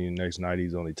 20, and the next night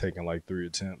he's only taking like 3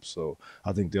 attempts. So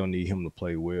I think they'll need him to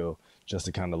play well just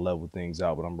to kind of level things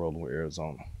out. But I'm rolling with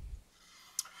Arizona.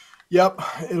 Yep,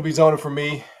 it'll be Zona for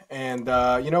me. And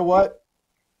you know what?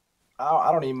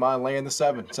 I don't even mind laying the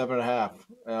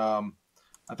 7.5.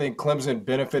 I think Clemson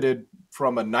benefited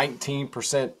from a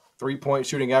 19% three-point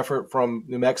shooting effort from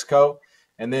New Mexico.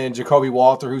 And then Jacoby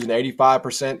Walter, who's an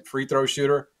 85% free throw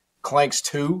shooter, clanks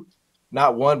 2,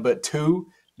 not 1, but 2,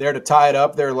 there to tie it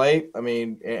up there late. I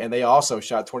mean, and they also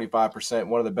shot 25%,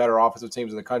 one of the better offensive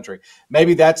teams in the country.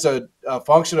 Maybe that's a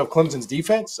function of Clemson's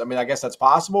defense. I mean, I guess that's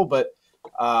possible, but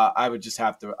I'd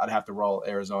have to roll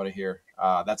Arizona here.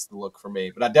 That's the look for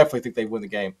me. But I definitely think they win the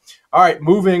game. All right,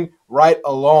 moving right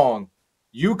along.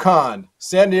 UConn,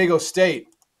 San Diego State,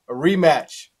 a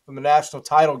rematch from the national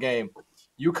title game.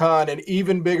 UConn, an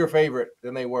even bigger favorite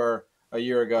than they were a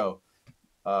year ago.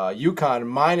 UConn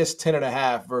minus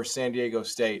 10.5 versus San Diego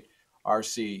State.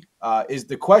 RC, is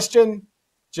the question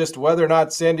just whether or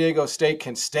not San Diego State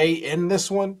can stay in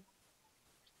this one?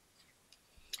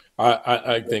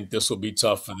 I think this will be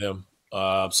tough for them.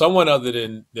 Someone other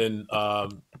than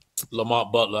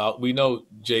Lamont Butler. We know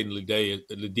Jaden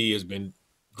Ledee has been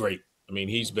great. I mean,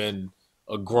 he's been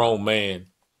a grown man.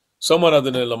 Someone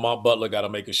other than Lamont Butler got to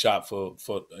make a shot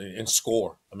and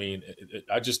score. I mean,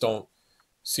 I just don't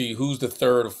see who's the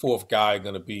third or fourth guy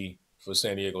going to be for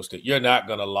San Diego State. You're not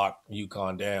going to lock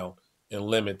UConn down and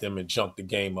limit them and junk the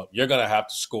game up. You're going to have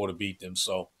to score to beat them.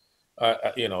 So,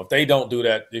 if they don't do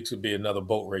that, it could be another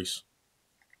boat race.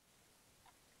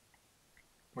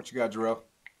 What you got, Jarrell?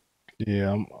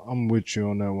 Yeah, I'm with you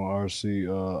on that one,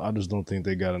 RC. I just don't think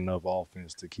they got enough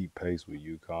offense to keep pace with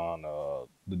UConn.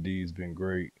 The D's been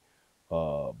great,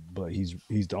 but he's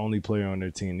the only player on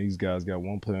their team. These guys got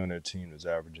one player on their team that's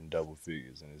averaging double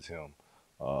figures, and it's him.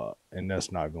 And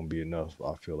that's not going to be enough,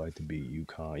 I feel like, to beat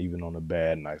UConn. Even on a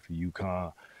bad night for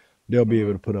UConn, they'll be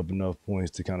able to put up enough points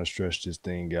to kind of stretch this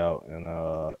thing out. And,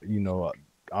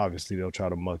 obviously they'll try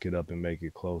to muck it up and make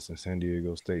it close. And San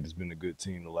Diego State has been a good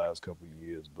team the last couple of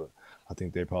years, but I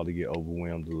think they probably get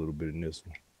overwhelmed a little bit in this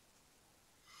one.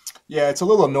 Yeah, it's a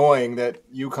little annoying that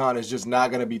UConn is just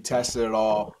not going to be tested at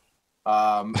all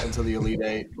until the Elite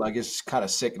Eight. Like, it's kind of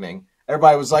sickening.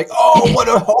 Everybody was like, oh, what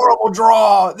a horrible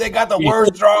draw. They got the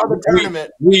worst draw of the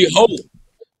tournament. We hope.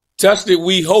 Tested,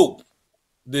 we hope,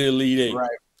 the Elite Eight.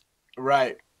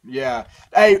 Right. Yeah.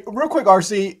 Hey, real quick,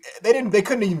 RC, they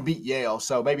couldn't even beat Yale,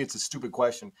 so maybe it's a stupid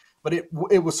question. But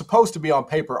it was supposed to be on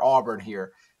paper Auburn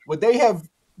here. Would they have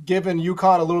given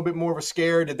UConn a little bit more of a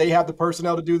scare? Did they have the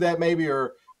personnel to do that maybe,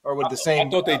 or would the same? I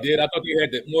thought they did. I thought they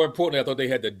had more importantly, I thought they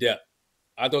had the depth.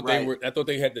 I thought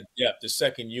they had the depth, the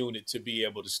second unit to be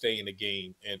able to stay in the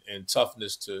game and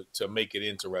toughness to make it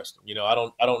interesting. I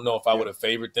don't know if I would have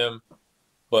favored them.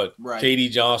 But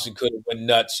KD Johnson could have went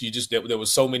nuts. There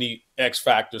was so many X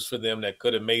factors for them that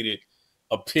could have made it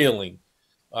appealing.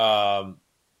 San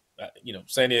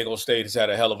Diego State has had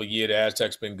a hell of a year. The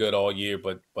Aztecs been good all year,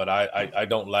 but I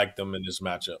don't like them in this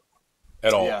matchup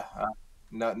at all. Yeah,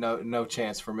 no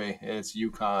chance for me. It's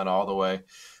UConn all the way.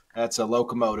 That's a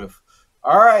locomotive.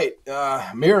 All right.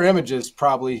 Mirror images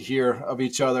probably here of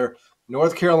each other.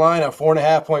 North Carolina,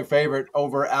 4.5-point favorite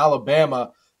over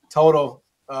Alabama. Total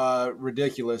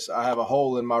ridiculous. I have a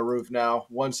hole in my roof now,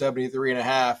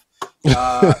 173.5. It's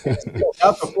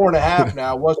up to 4.5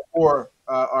 now. Was 4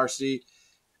 RC.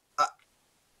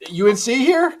 UNC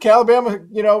here? Alabama,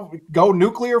 go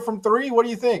nuclear from 3? What do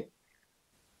you think?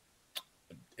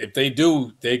 If they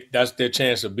do, that's their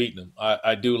chance of beating them.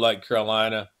 I do like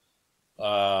Carolina.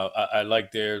 I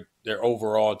like their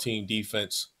overall team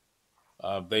defense.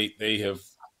 They have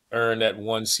earned that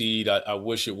 1 seed. I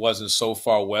wish it wasn't so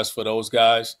far west for those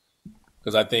guys,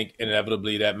 because I think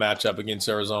inevitably that matchup against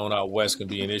Arizona out west can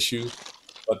be an issue.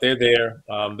 But they're there.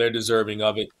 They're deserving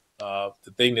of it.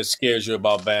 The thing that scares you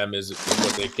about Bam is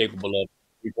what they're capable of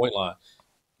 3-point line.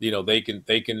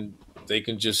 They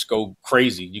can just go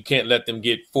crazy. You can't let them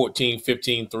get 14,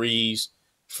 15 threes,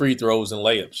 free throws, and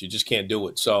layups. You just can't do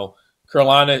it. So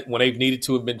Carolina, when they've needed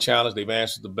to have been challenged, they've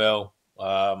answered the bell.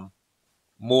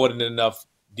 More than enough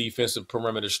defensive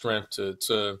perimeter strength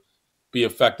to be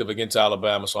effective against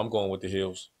Alabama. So I'm going with the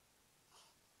Heels.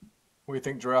 What do you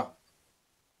think, Jarrell?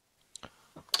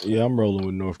 Yeah, I'm rolling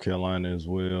with North Carolina as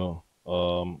well.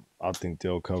 I think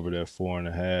they'll cover that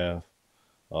 4.5.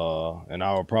 And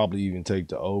I would probably even take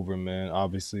the over, man.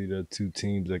 Obviously, the two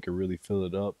teams that can really fill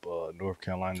it up. North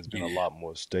Carolina's been a lot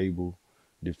more stable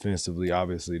defensively,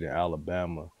 obviously, than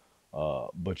Alabama.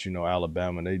 But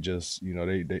Alabama, they just,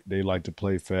 they like to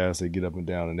play fast. They get up and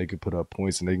down, and they can put up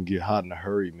points, and they can get hot in a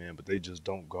hurry, man. But they just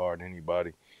don't guard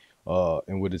anybody.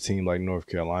 And with a team like North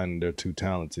Carolina, they're too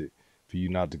talented for you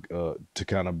not to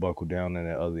kind of buckle down in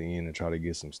that other end and try to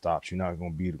get some stops. You're not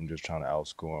going to beat them just trying to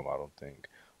outscore them, I don't think.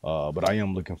 But I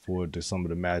am looking forward to some of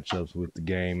the matchups with the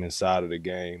game inside of the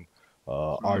game.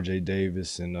 R.J.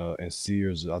 Davis and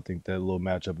Sears, I think that little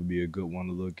matchup would be a good one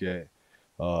to look at.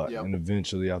 And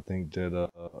eventually, I think that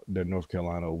North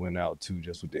Carolina will win out too,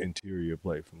 just with the interior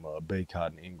play from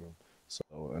Baycott and Ingram.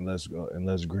 So unless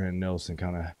Grant Nelson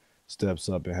kind of steps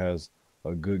up and has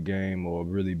a good game or a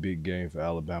really big game for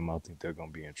Alabama, I think they're going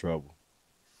to be in trouble.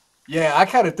 Yeah, I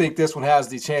kind of think this one has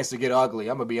the chance to get ugly.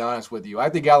 I'm going to be honest with you. I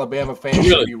think Alabama fans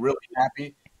should be really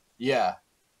happy. Yeah.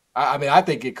 I mean, I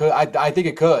think it could. I think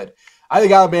it could. I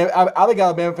think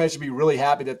Alabama fans should be really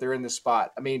happy that they're in this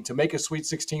spot. I mean, to make a Sweet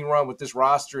 16 run with this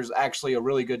roster is actually a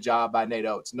really good job by Nate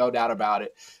Oates, no doubt about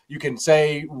it. You can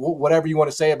say whatever you want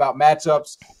to say about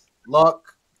matchups,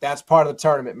 luck. That's part of the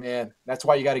tournament, man. That's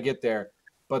why you got to get there.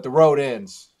 But the road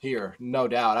ends here, no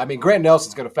doubt. I mean, Grant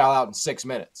Nelson's going to foul out in 6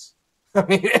 minutes. I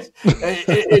mean,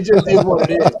 it just is what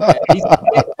it is, man.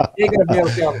 He ain't going to be able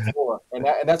to stay on the floor, and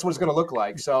that's what it's going to look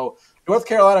like. So North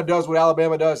Carolina does what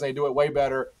Alabama does, and they do it way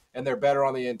better, and they're better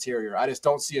on the interior. I just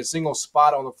don't see a single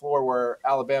spot on the floor where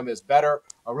Alabama is better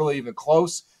or really even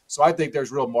close. So I think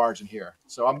there's real margin here.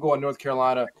 So I'm going North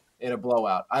Carolina in a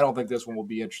blowout. I don't think this one will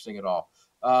be interesting at all.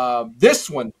 This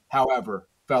one, however,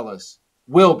 fellas,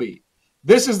 will be.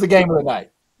 This is the game of the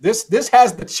night. This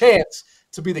has the chance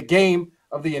to be the game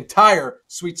of the entire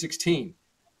Sweet 16.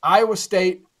 Iowa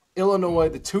State, Illinois,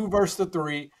 the 2 versus the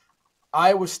 3.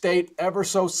 Iowa State ever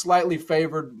so slightly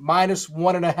favored,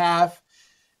 -1.5.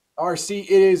 RC, it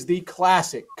is the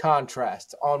classic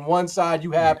contrast. On one side,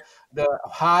 you have the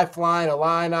high-flying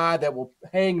Illini that will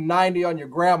hang 90 on your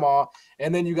grandma,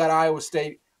 and then you got Iowa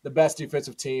State, the best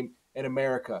defensive team in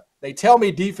America. They tell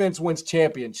me defense wins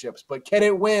championships, but can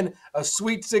it win a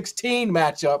Sweet 16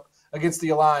 matchup against the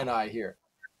Illini here?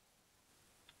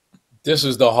 This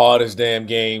is the hardest damn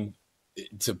game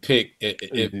to pick.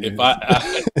 If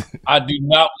I do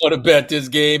not want to bet this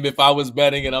game if I was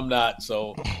betting, and I'm not.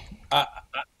 So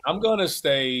I'm gonna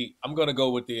go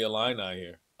with the Illini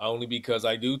here, only because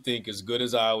I do think as good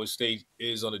as Iowa State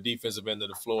is on the defensive end of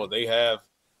the floor, they have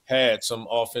had some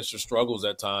offensive struggles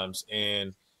at times,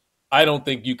 and I don't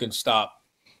think you can stop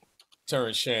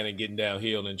Terrence Shannon getting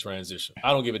downhill in transition. I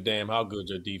don't give a damn how good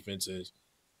your defense is.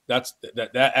 That's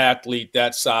that athlete,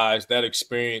 that size, that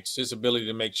experience, his ability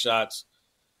to make shots.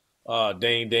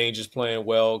 Dane Danger's playing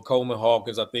well. Coleman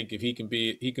Hawkins, I think if he can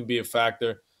be a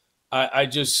factor. I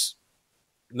just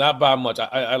not by much.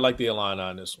 I like the Illini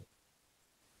on this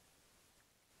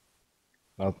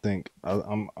one. I think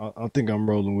I'm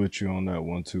rolling with you on that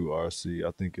one too, RC.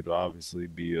 I think it'll obviously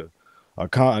be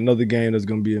another game that's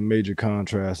going to be a major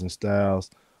contrast in styles.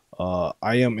 I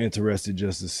am interested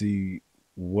just to see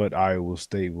what Iowa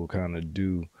State will kind of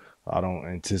do. I don't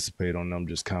anticipate on them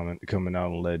just coming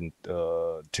out and letting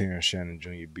Terrence Shannon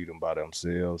Jr. beat them by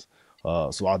themselves.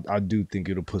 So I do think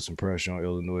it'll put some pressure on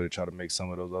Illinois to try to make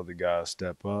some of those other guys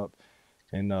step up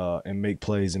and make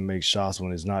plays and make shots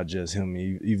when it's not just him,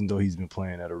 even though he's been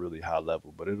playing at a really high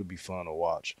level. But it'll be fun to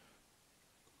watch.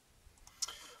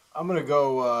 I'm going to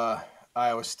go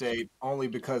Iowa State only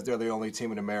because they're the only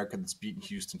team in America that's beaten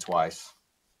Houston twice.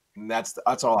 And that's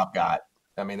all I've got.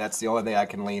 I mean, that's the only thing I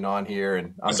can lean on here. And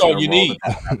I'm That's just all going you to roll need.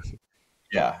 with that.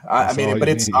 Yeah. I mean, but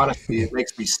it's honestly, it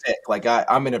makes me sick. Like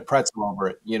I'm in a pretzel over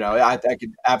it. You know, I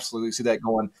could absolutely see that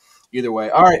going either way.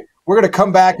 All right. We're going to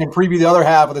come back and preview the other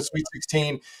half of the Sweet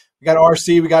 16. We got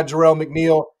RC, we got Jarrell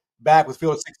McNeil back with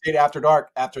Field of 68 After Dark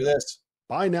after this.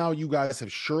 By now, you guys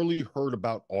have surely heard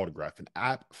about Autograph, an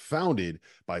app founded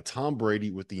by Tom Brady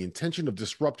with the intention of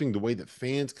disrupting the way that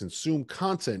fans consume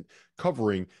content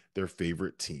covering their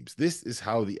favorite teams. This is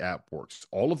how the app works.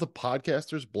 All of the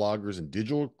podcasters, bloggers, and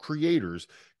digital creators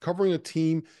covering a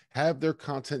team have their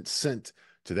content sent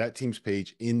to that team's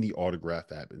page in the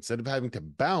Autograph app. Instead of having to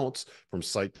bounce from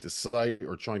site to site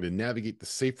or trying to navigate the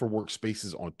safer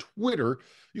workspaces on Twitter,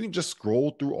 you can just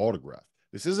scroll through Autograph.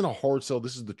 This isn't a hard sell.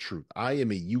 This is the truth. I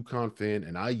am a UConn fan,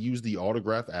 and I use the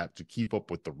Autograph app to keep up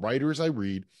with the writers I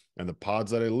read and the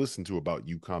pods that I listen to about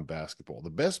UConn basketball. The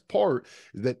best part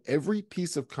is that every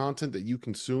piece of content that you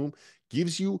consume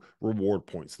gives you reward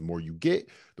points. The more you get,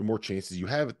 the more chances you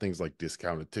have at things like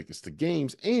discounted tickets to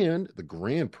games and the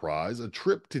grand prize, a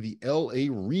trip to the LA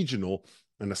Regional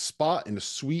and a spot in a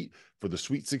suite for the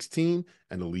Sweet 16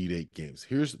 and Elite 8 games.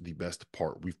 Here's the best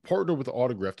part. We've partnered with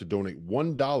Autograph to donate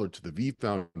 $1 to the V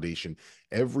Foundation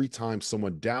every time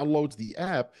someone downloads the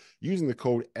app using the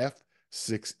code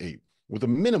F68, with a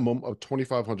minimum of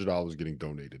 $2,500 getting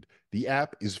donated. The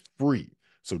app is free.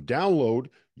 So download,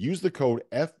 use the code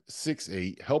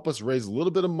F68, help us raise a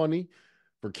little bit of money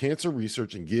for cancer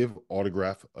research, and give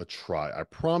Autograph a try. I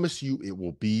promise you it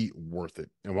will be worth it.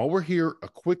 And while we're here, a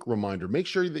quick reminder, make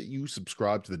sure that you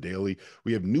subscribe to the Daily.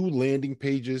 We have new landing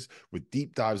pages with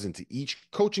deep dives into each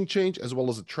coaching change, as well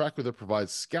as a tracker that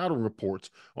provides scouting reports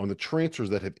on the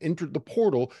transfers that have entered the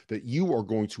portal that you are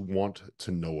going to want to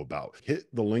know about. Hit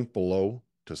the link below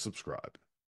to subscribe.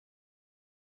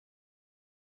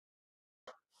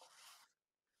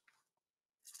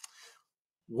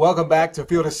 Welcome back to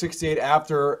Field of 68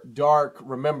 After Dark.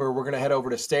 Remember, we're going to head over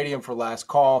to Stadium for last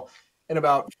call in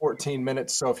about 14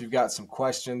 minutes. So if you've got some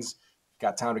questions,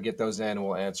 got time to get those in, and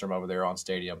we'll answer them over there on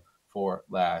Stadium for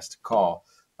last call.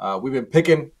 We've been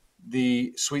picking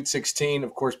the Sweet 16,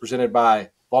 of course, presented by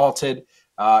Vaulted,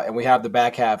 and we have the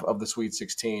back half of the Sweet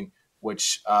 16,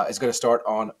 which is going to start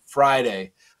on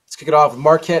Friday. Let's kick it off with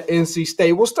Marquette, NC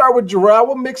State. We'll start with Jarrell.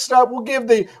 We'll mix it up. We'll give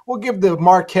the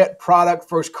Marquette product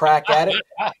first crack at it.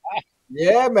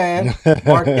 Yeah, man.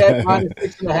 Marquette minus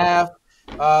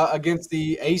 6.5 against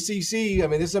the ACC. I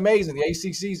mean, this is amazing. The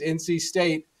ACC's NC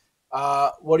State.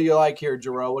 What do you like here,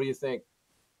 Jarrell? What do you think?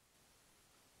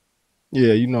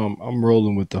 Yeah, I'm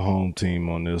rolling with the home team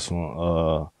on this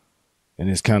one. And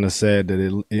it's kind of sad that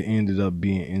it ended up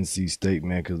being NC State,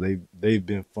 man, because they've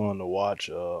been fun to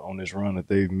watch on this run that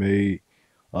they've made.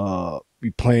 Be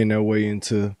playing their way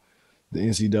into the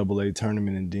NCAA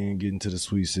tournament and then getting to the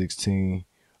Sweet 16.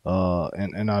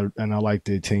 And I like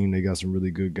their team. They got some really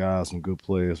good guys, some good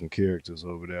players, some characters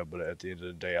over there. But at the end of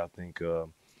the day, I think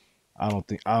I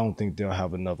don't think they'll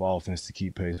have enough offense to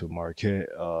keep pace with Marquette.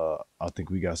 I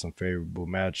think we got some favorable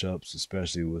matchups,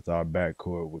 especially with our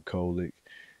backcourt with Kolick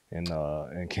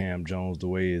and Cam Jones, the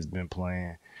way it's been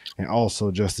playing, and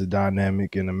also just the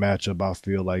dynamic in the matchup. I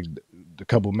feel like the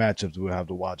couple matchups we'll have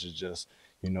to watch is just,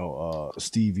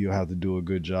 Stevie will have to do a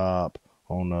good job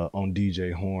on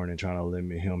DJ Horn and trying to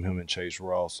limit him and Chase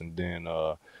Ross, and then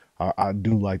I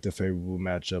do like the favorable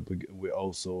matchup with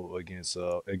also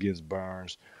against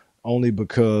Burns, only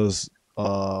because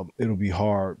it'll be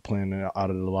hard playing out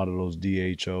of a lot of those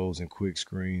DHOs and quick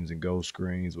screens and ghost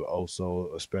screens, but also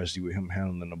especially with him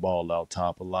handling the ball out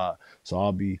top a lot. So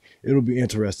it'll be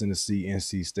interesting to see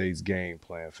NC State's game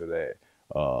plan for that,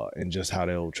 and just how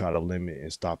they'll try to limit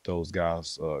and stop those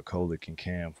guys, Kolick and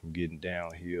Cam, from getting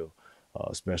downhill,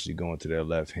 especially going to their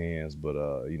left hands. But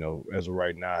as of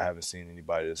right now, I haven't seen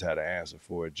anybody that's had an answer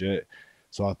for it yet.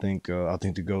 So I think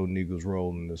the Golden Eagles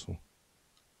roll in this one.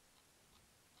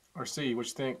 RC, what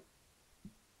you think?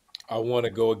 I want to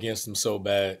go against them so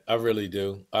bad. I really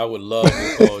do. I would love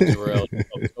to call Jarrell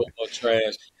so much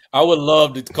trash. I would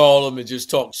love to call him and just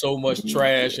talk so much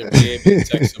trash and be able to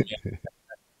text him.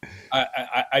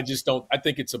 I just don't. I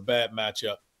think it's a bad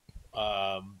matchup.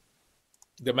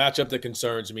 The matchup that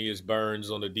concerns me is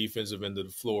Burns on the defensive end of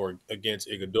the floor against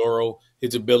Iguodaro,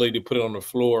 his ability to put it on the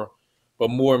floor, but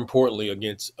more importantly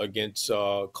against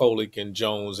Kolick and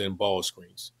Jones and ball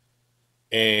screens.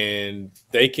 And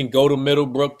they can go to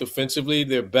Middlebrook defensively.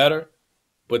 They're better,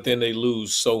 but then they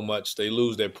lose so much. They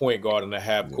lose their point guard in a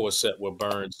half-court set with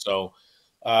Burns. So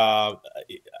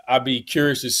I'd be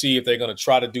curious to see if they're going to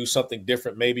try to do something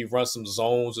different, maybe run some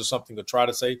zones or something to try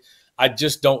to say. I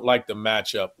just don't like the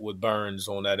matchup with Burns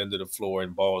on that end of the floor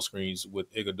and ball screens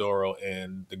with Iguodaro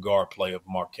and the guard play of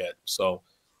Marquette. So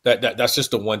that's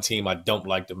just the one team I don't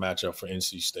like the matchup for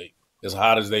NC State. As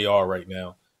hot as they are right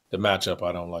now, the matchup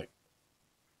I don't like.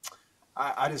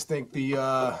 I just think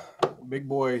the big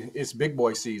boy, it's big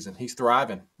boy season. He's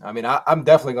thriving. I mean, I'm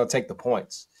definitely going to take the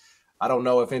points. I don't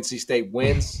know if NC State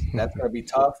wins. That's going to be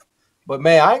tough. But,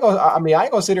 man, I ain't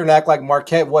gonna sit here and act like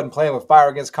Marquette wasn't playing with fire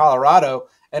against Colorado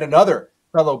and another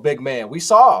fellow big man. We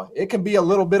saw it can be a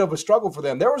little bit of a struggle for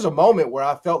them. There was a moment where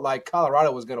I felt like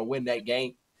Colorado was going to win that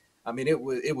game. I mean, it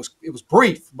was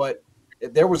brief, but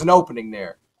there was an opening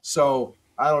there. So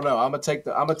I don't know. I'm gonna take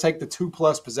the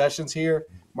 2+ possessions here.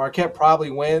 Marquette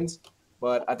probably wins,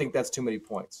 but I think that's too many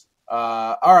points.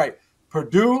 All right,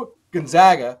 Purdue,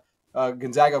 Gonzaga.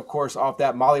 Gonzaga, of course, off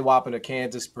that mollywhopping of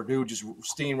Kansas. Purdue just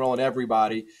steamrolling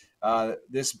everybody.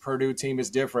 This Purdue team is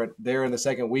different. They're in the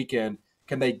second weekend.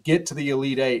 Can they get to the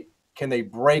Elite Eight? Can they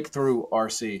break through,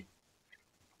 RC?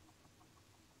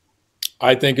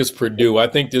 I think it's Purdue. I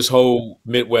think this whole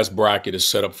Midwest bracket is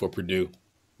set up for Purdue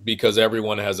because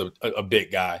everyone has a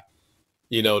big guy.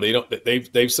 You know,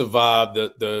 they've survived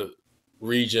the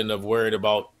region of worried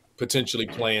about potentially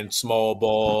playing small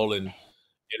ball and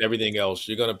everything else.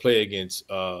 You're going to play against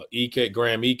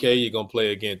Graham Ike. You're going to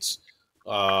play against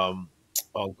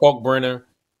Kalkbrenner,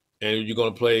 and you're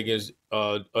going to play against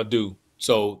Adu.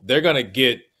 So they're going to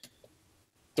get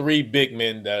 3 big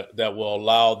men that will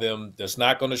allow them. That's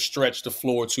not going to stretch the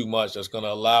floor too much. That's going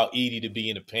to allow Edey to be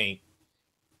in the paint,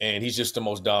 and he's just the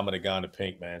most dominant guy in the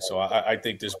paint, man. So I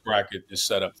think this bracket is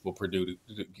set up for Purdue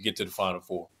to get to the Final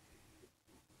Four.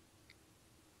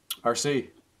 RC.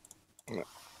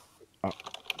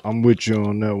 I'm with you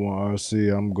on that one,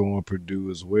 RC. I'm going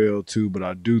Purdue as well too, but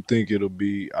I do think it'll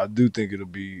be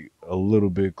a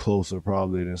little bit closer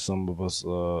probably than some of us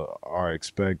are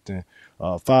expecting.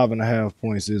 5.5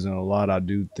 points isn't a lot. I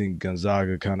do think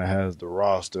Gonzaga kind of has the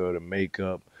roster, the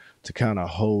makeup to kind of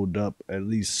hold up at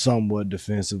least somewhat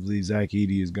defensively. Zach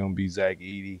Edey is going to be Zach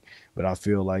Edey, but I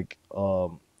feel like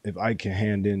if he can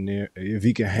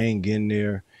hang in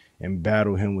there and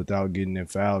battle him without getting in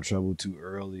foul trouble too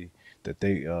early,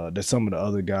 that some of the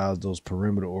other guys, those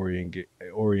perimeter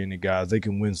oriented guys, they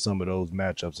can win some of those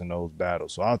matchups and those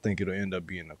battles. So I think it'll end up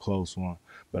being a close one.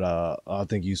 But I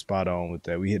think you spot on with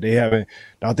that.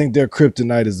 I think their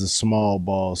kryptonite is the small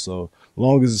ball. So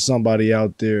long as there's somebody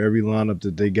out there, every lineup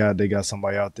that they got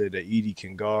somebody out there that Edey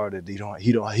can guard, that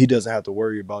he doesn't have to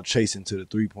worry about chasing to the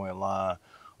 3-point line.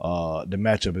 The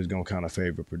matchup is gonna kind of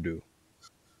favor Purdue.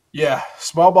 Yeah,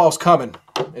 small ball's coming.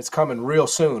 It's coming real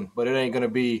soon, but it ain't gonna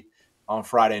be on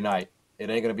Friday night.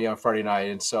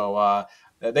 And so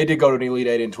they did go to an Elite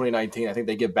Eight in 2019. I think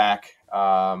they get back,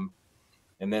 and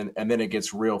then it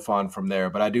gets real fun from there.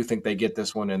 But I do think they get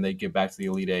this one and they get back to the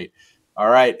Elite Eight. All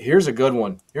right, here's a good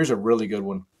one. Here's a really good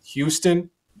one. Houston,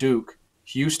 Duke.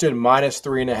 Houston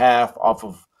 -3.5 off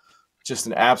of just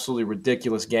an absolutely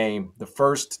ridiculous game. The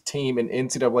first team in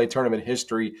NCAA tournament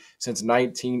history since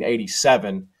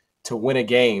 1987 to win a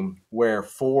game where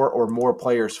 4 or more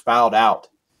players fouled out.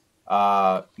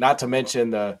 Not to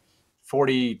mention the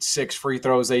 46 free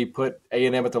throws they put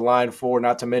A&M at the line for,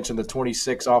 not to mention the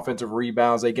 26 offensive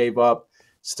rebounds they gave up,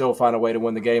 still find a way to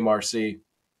win the game, RC.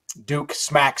 Duke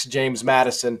smacks James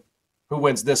Madison. Who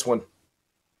wins this one?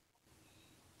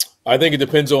 I think it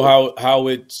depends on how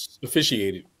it's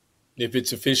officiated. If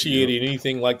it's officiated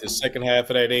anything like the second half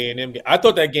of that A&M game. I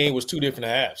thought that game was 2 different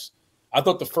halves. I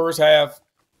thought the first half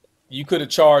you could have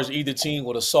charged either team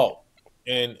with assault.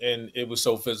 And it was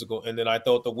so physical. And then I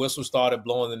thought the whistle started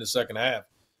blowing in the second half.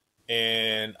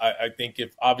 And I think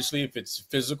if it's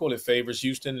physical, it favors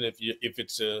Houston. And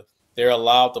if they're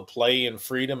allowed to play in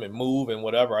freedom and move and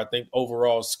whatever, I think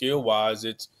overall skill wise,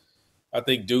 I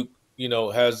think Duke,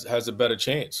 has a better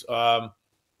chance.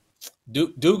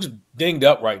 Duke's dinged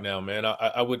up right now, man.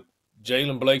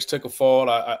 Jalen Blake's took a fall.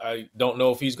 I don't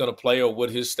know if he's going to play or what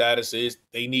his status is.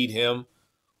 They need him.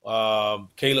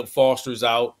 Caleb Foster's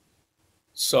out.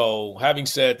 So having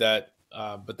said that,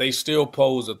 but they still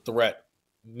pose a threat.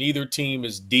 Neither team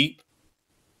is deep.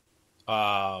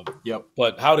 Yep.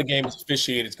 But how the game is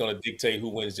officiated is going to dictate who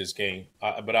wins this game.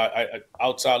 But I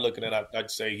outside looking at it, I'd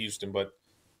say Houston. But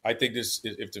I think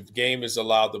if the game is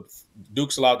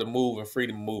Duke's allowed to move and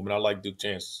freedom of movement, I like Duke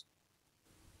chances.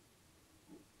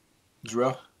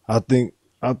 Drill? I think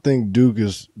Duke,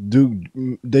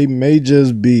 they may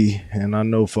just be, and I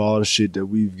know for all the shit that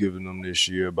we've given them this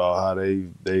year about how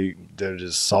they're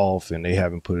just soft and they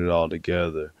haven't put it all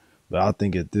together. But I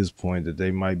think at this point that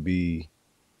they might be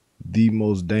the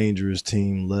most dangerous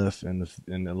team left in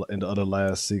the other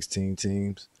last 16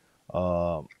 teams.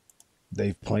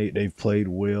 They've played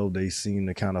well. They seem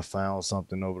to kind of found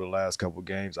something over the last couple of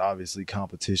games. Obviously,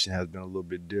 competition has been a little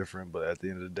bit different, but at the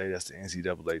end of the day, that's the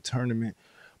NCAA tournament.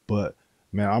 But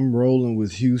man, I'm rolling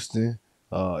with Houston.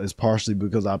 It's partially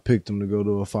because I picked them to go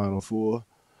to a Final Four,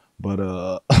 but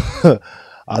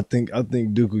I think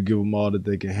Duke will give them all that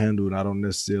they can handle, and I don't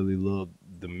necessarily love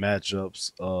the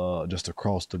matchups just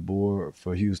across the board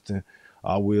for Houston.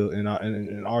 I will, and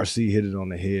RC hit it on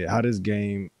the head. How this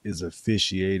game is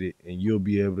officiated, and you'll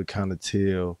be able to kind of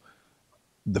tell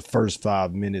the first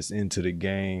 5 minutes into the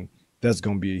game. That's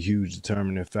going to be a huge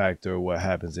determining factor of what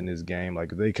happens in this game.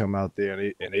 Like if they come out there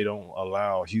and they don't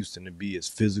allow Houston to be as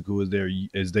physical as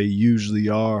they usually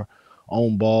are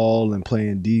on ball and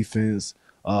playing defense,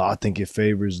 I think it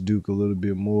favors Duke a little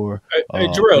bit more. Hey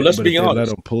Jarrell, let's be honest. Let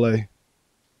them play.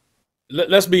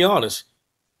 Let's be honest.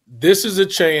 This is a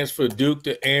chance for Duke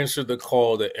to answer the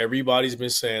call that everybody's been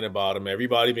saying about them.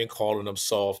 Everybody's been calling them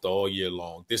soft all year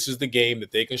long. This is the game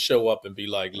that they can show up and be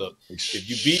like, look, if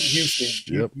you beat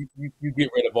Houston, you get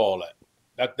rid of all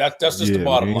that. That's just the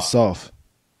bottom line. Soft.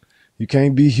 You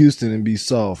can't beat Houston and be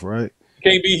soft, right?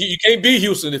 You can't beat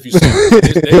Houston if you're soft.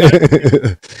 They got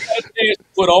a chance to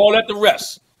put all that to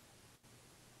rest.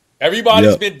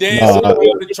 Everybody's been dancing around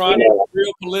it, trying to be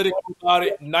real political about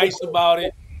it, nice about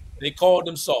it. They called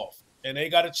them soft, and they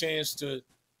got a chance to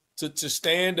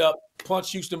stand up, punch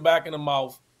Houston back in the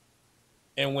mouth,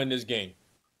 and win this game.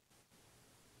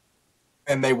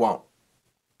 And they won't.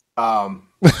 I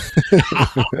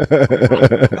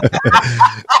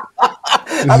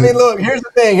mean, look. Here's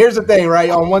the thing.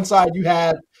 Right on one side, you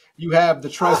have the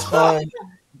trust fund,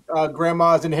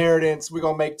 grandma's inheritance. We're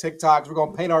gonna make TikToks. We're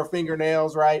gonna paint our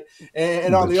fingernails, right?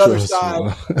 And on the other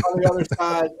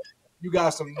side, you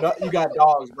got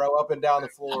dogs, bro, up and down the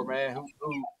floor, man, who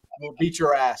will beat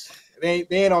your ass. They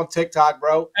ain't on TikTok,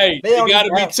 bro. Hey, they got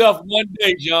to be tough one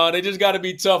day, John. They just got to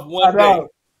be tough one day.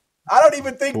 I don't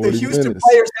even think the Houston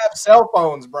players have cell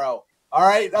phones, bro. All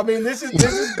right? I mean, this is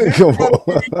going to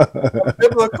be a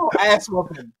biblical ass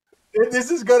whooping. This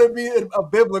is going to be a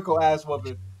biblical ass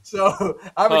whooping. So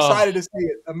I'm excited to see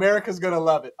it. America's going to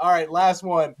love it. All right, last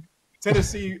one.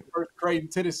 Tennessee versus Creighton.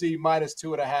 Tennessee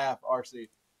 -2.5, RC.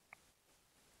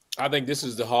 I think this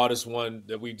is the hardest one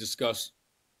that we've discussed.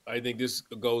 I think this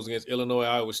goes against Illinois,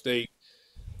 Iowa State.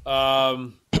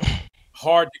 Hard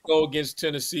to go against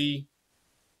Tennessee.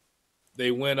 They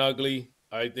win ugly.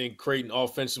 I think Creighton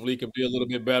offensively can be a little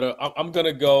bit better. I'm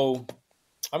gonna go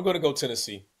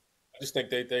Tennessee. I just think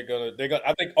they're gonna.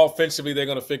 I think offensively they're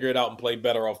gonna figure it out and play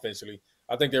better offensively.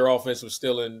 I think their offense was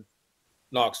still in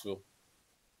Knoxville.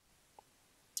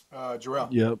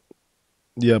 Jarrell.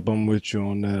 Yep, I'm with you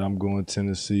on that. I'm going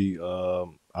Tennessee.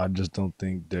 I just don't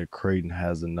think that Creighton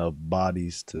has enough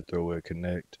bodies to throw a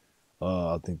connect.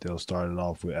 I think they'll start it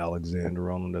off with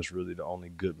Alexander on them. That's really the only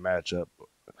good matchup.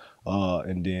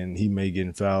 And then he may get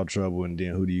in foul trouble, and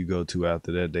then who do you go to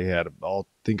after that? They had all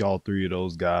three of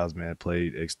those guys, man,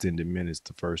 played extended minutes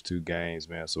the first two games,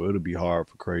 man. So it'll be hard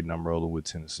for Creighton. I'm rolling with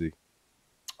Tennessee.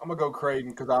 I'm gonna go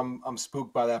Creighton because I'm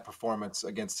spooked by that performance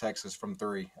against Texas from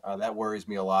 3. That worries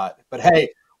me a lot. But hey,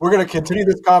 we're gonna continue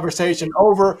this conversation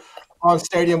over on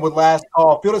Stadium with Last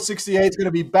Call. Field of 68 is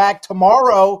gonna be back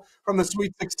tomorrow from the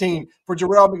Sweet 16. For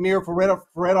Jarrell McNear, for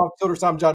Randolph Tildersheim, John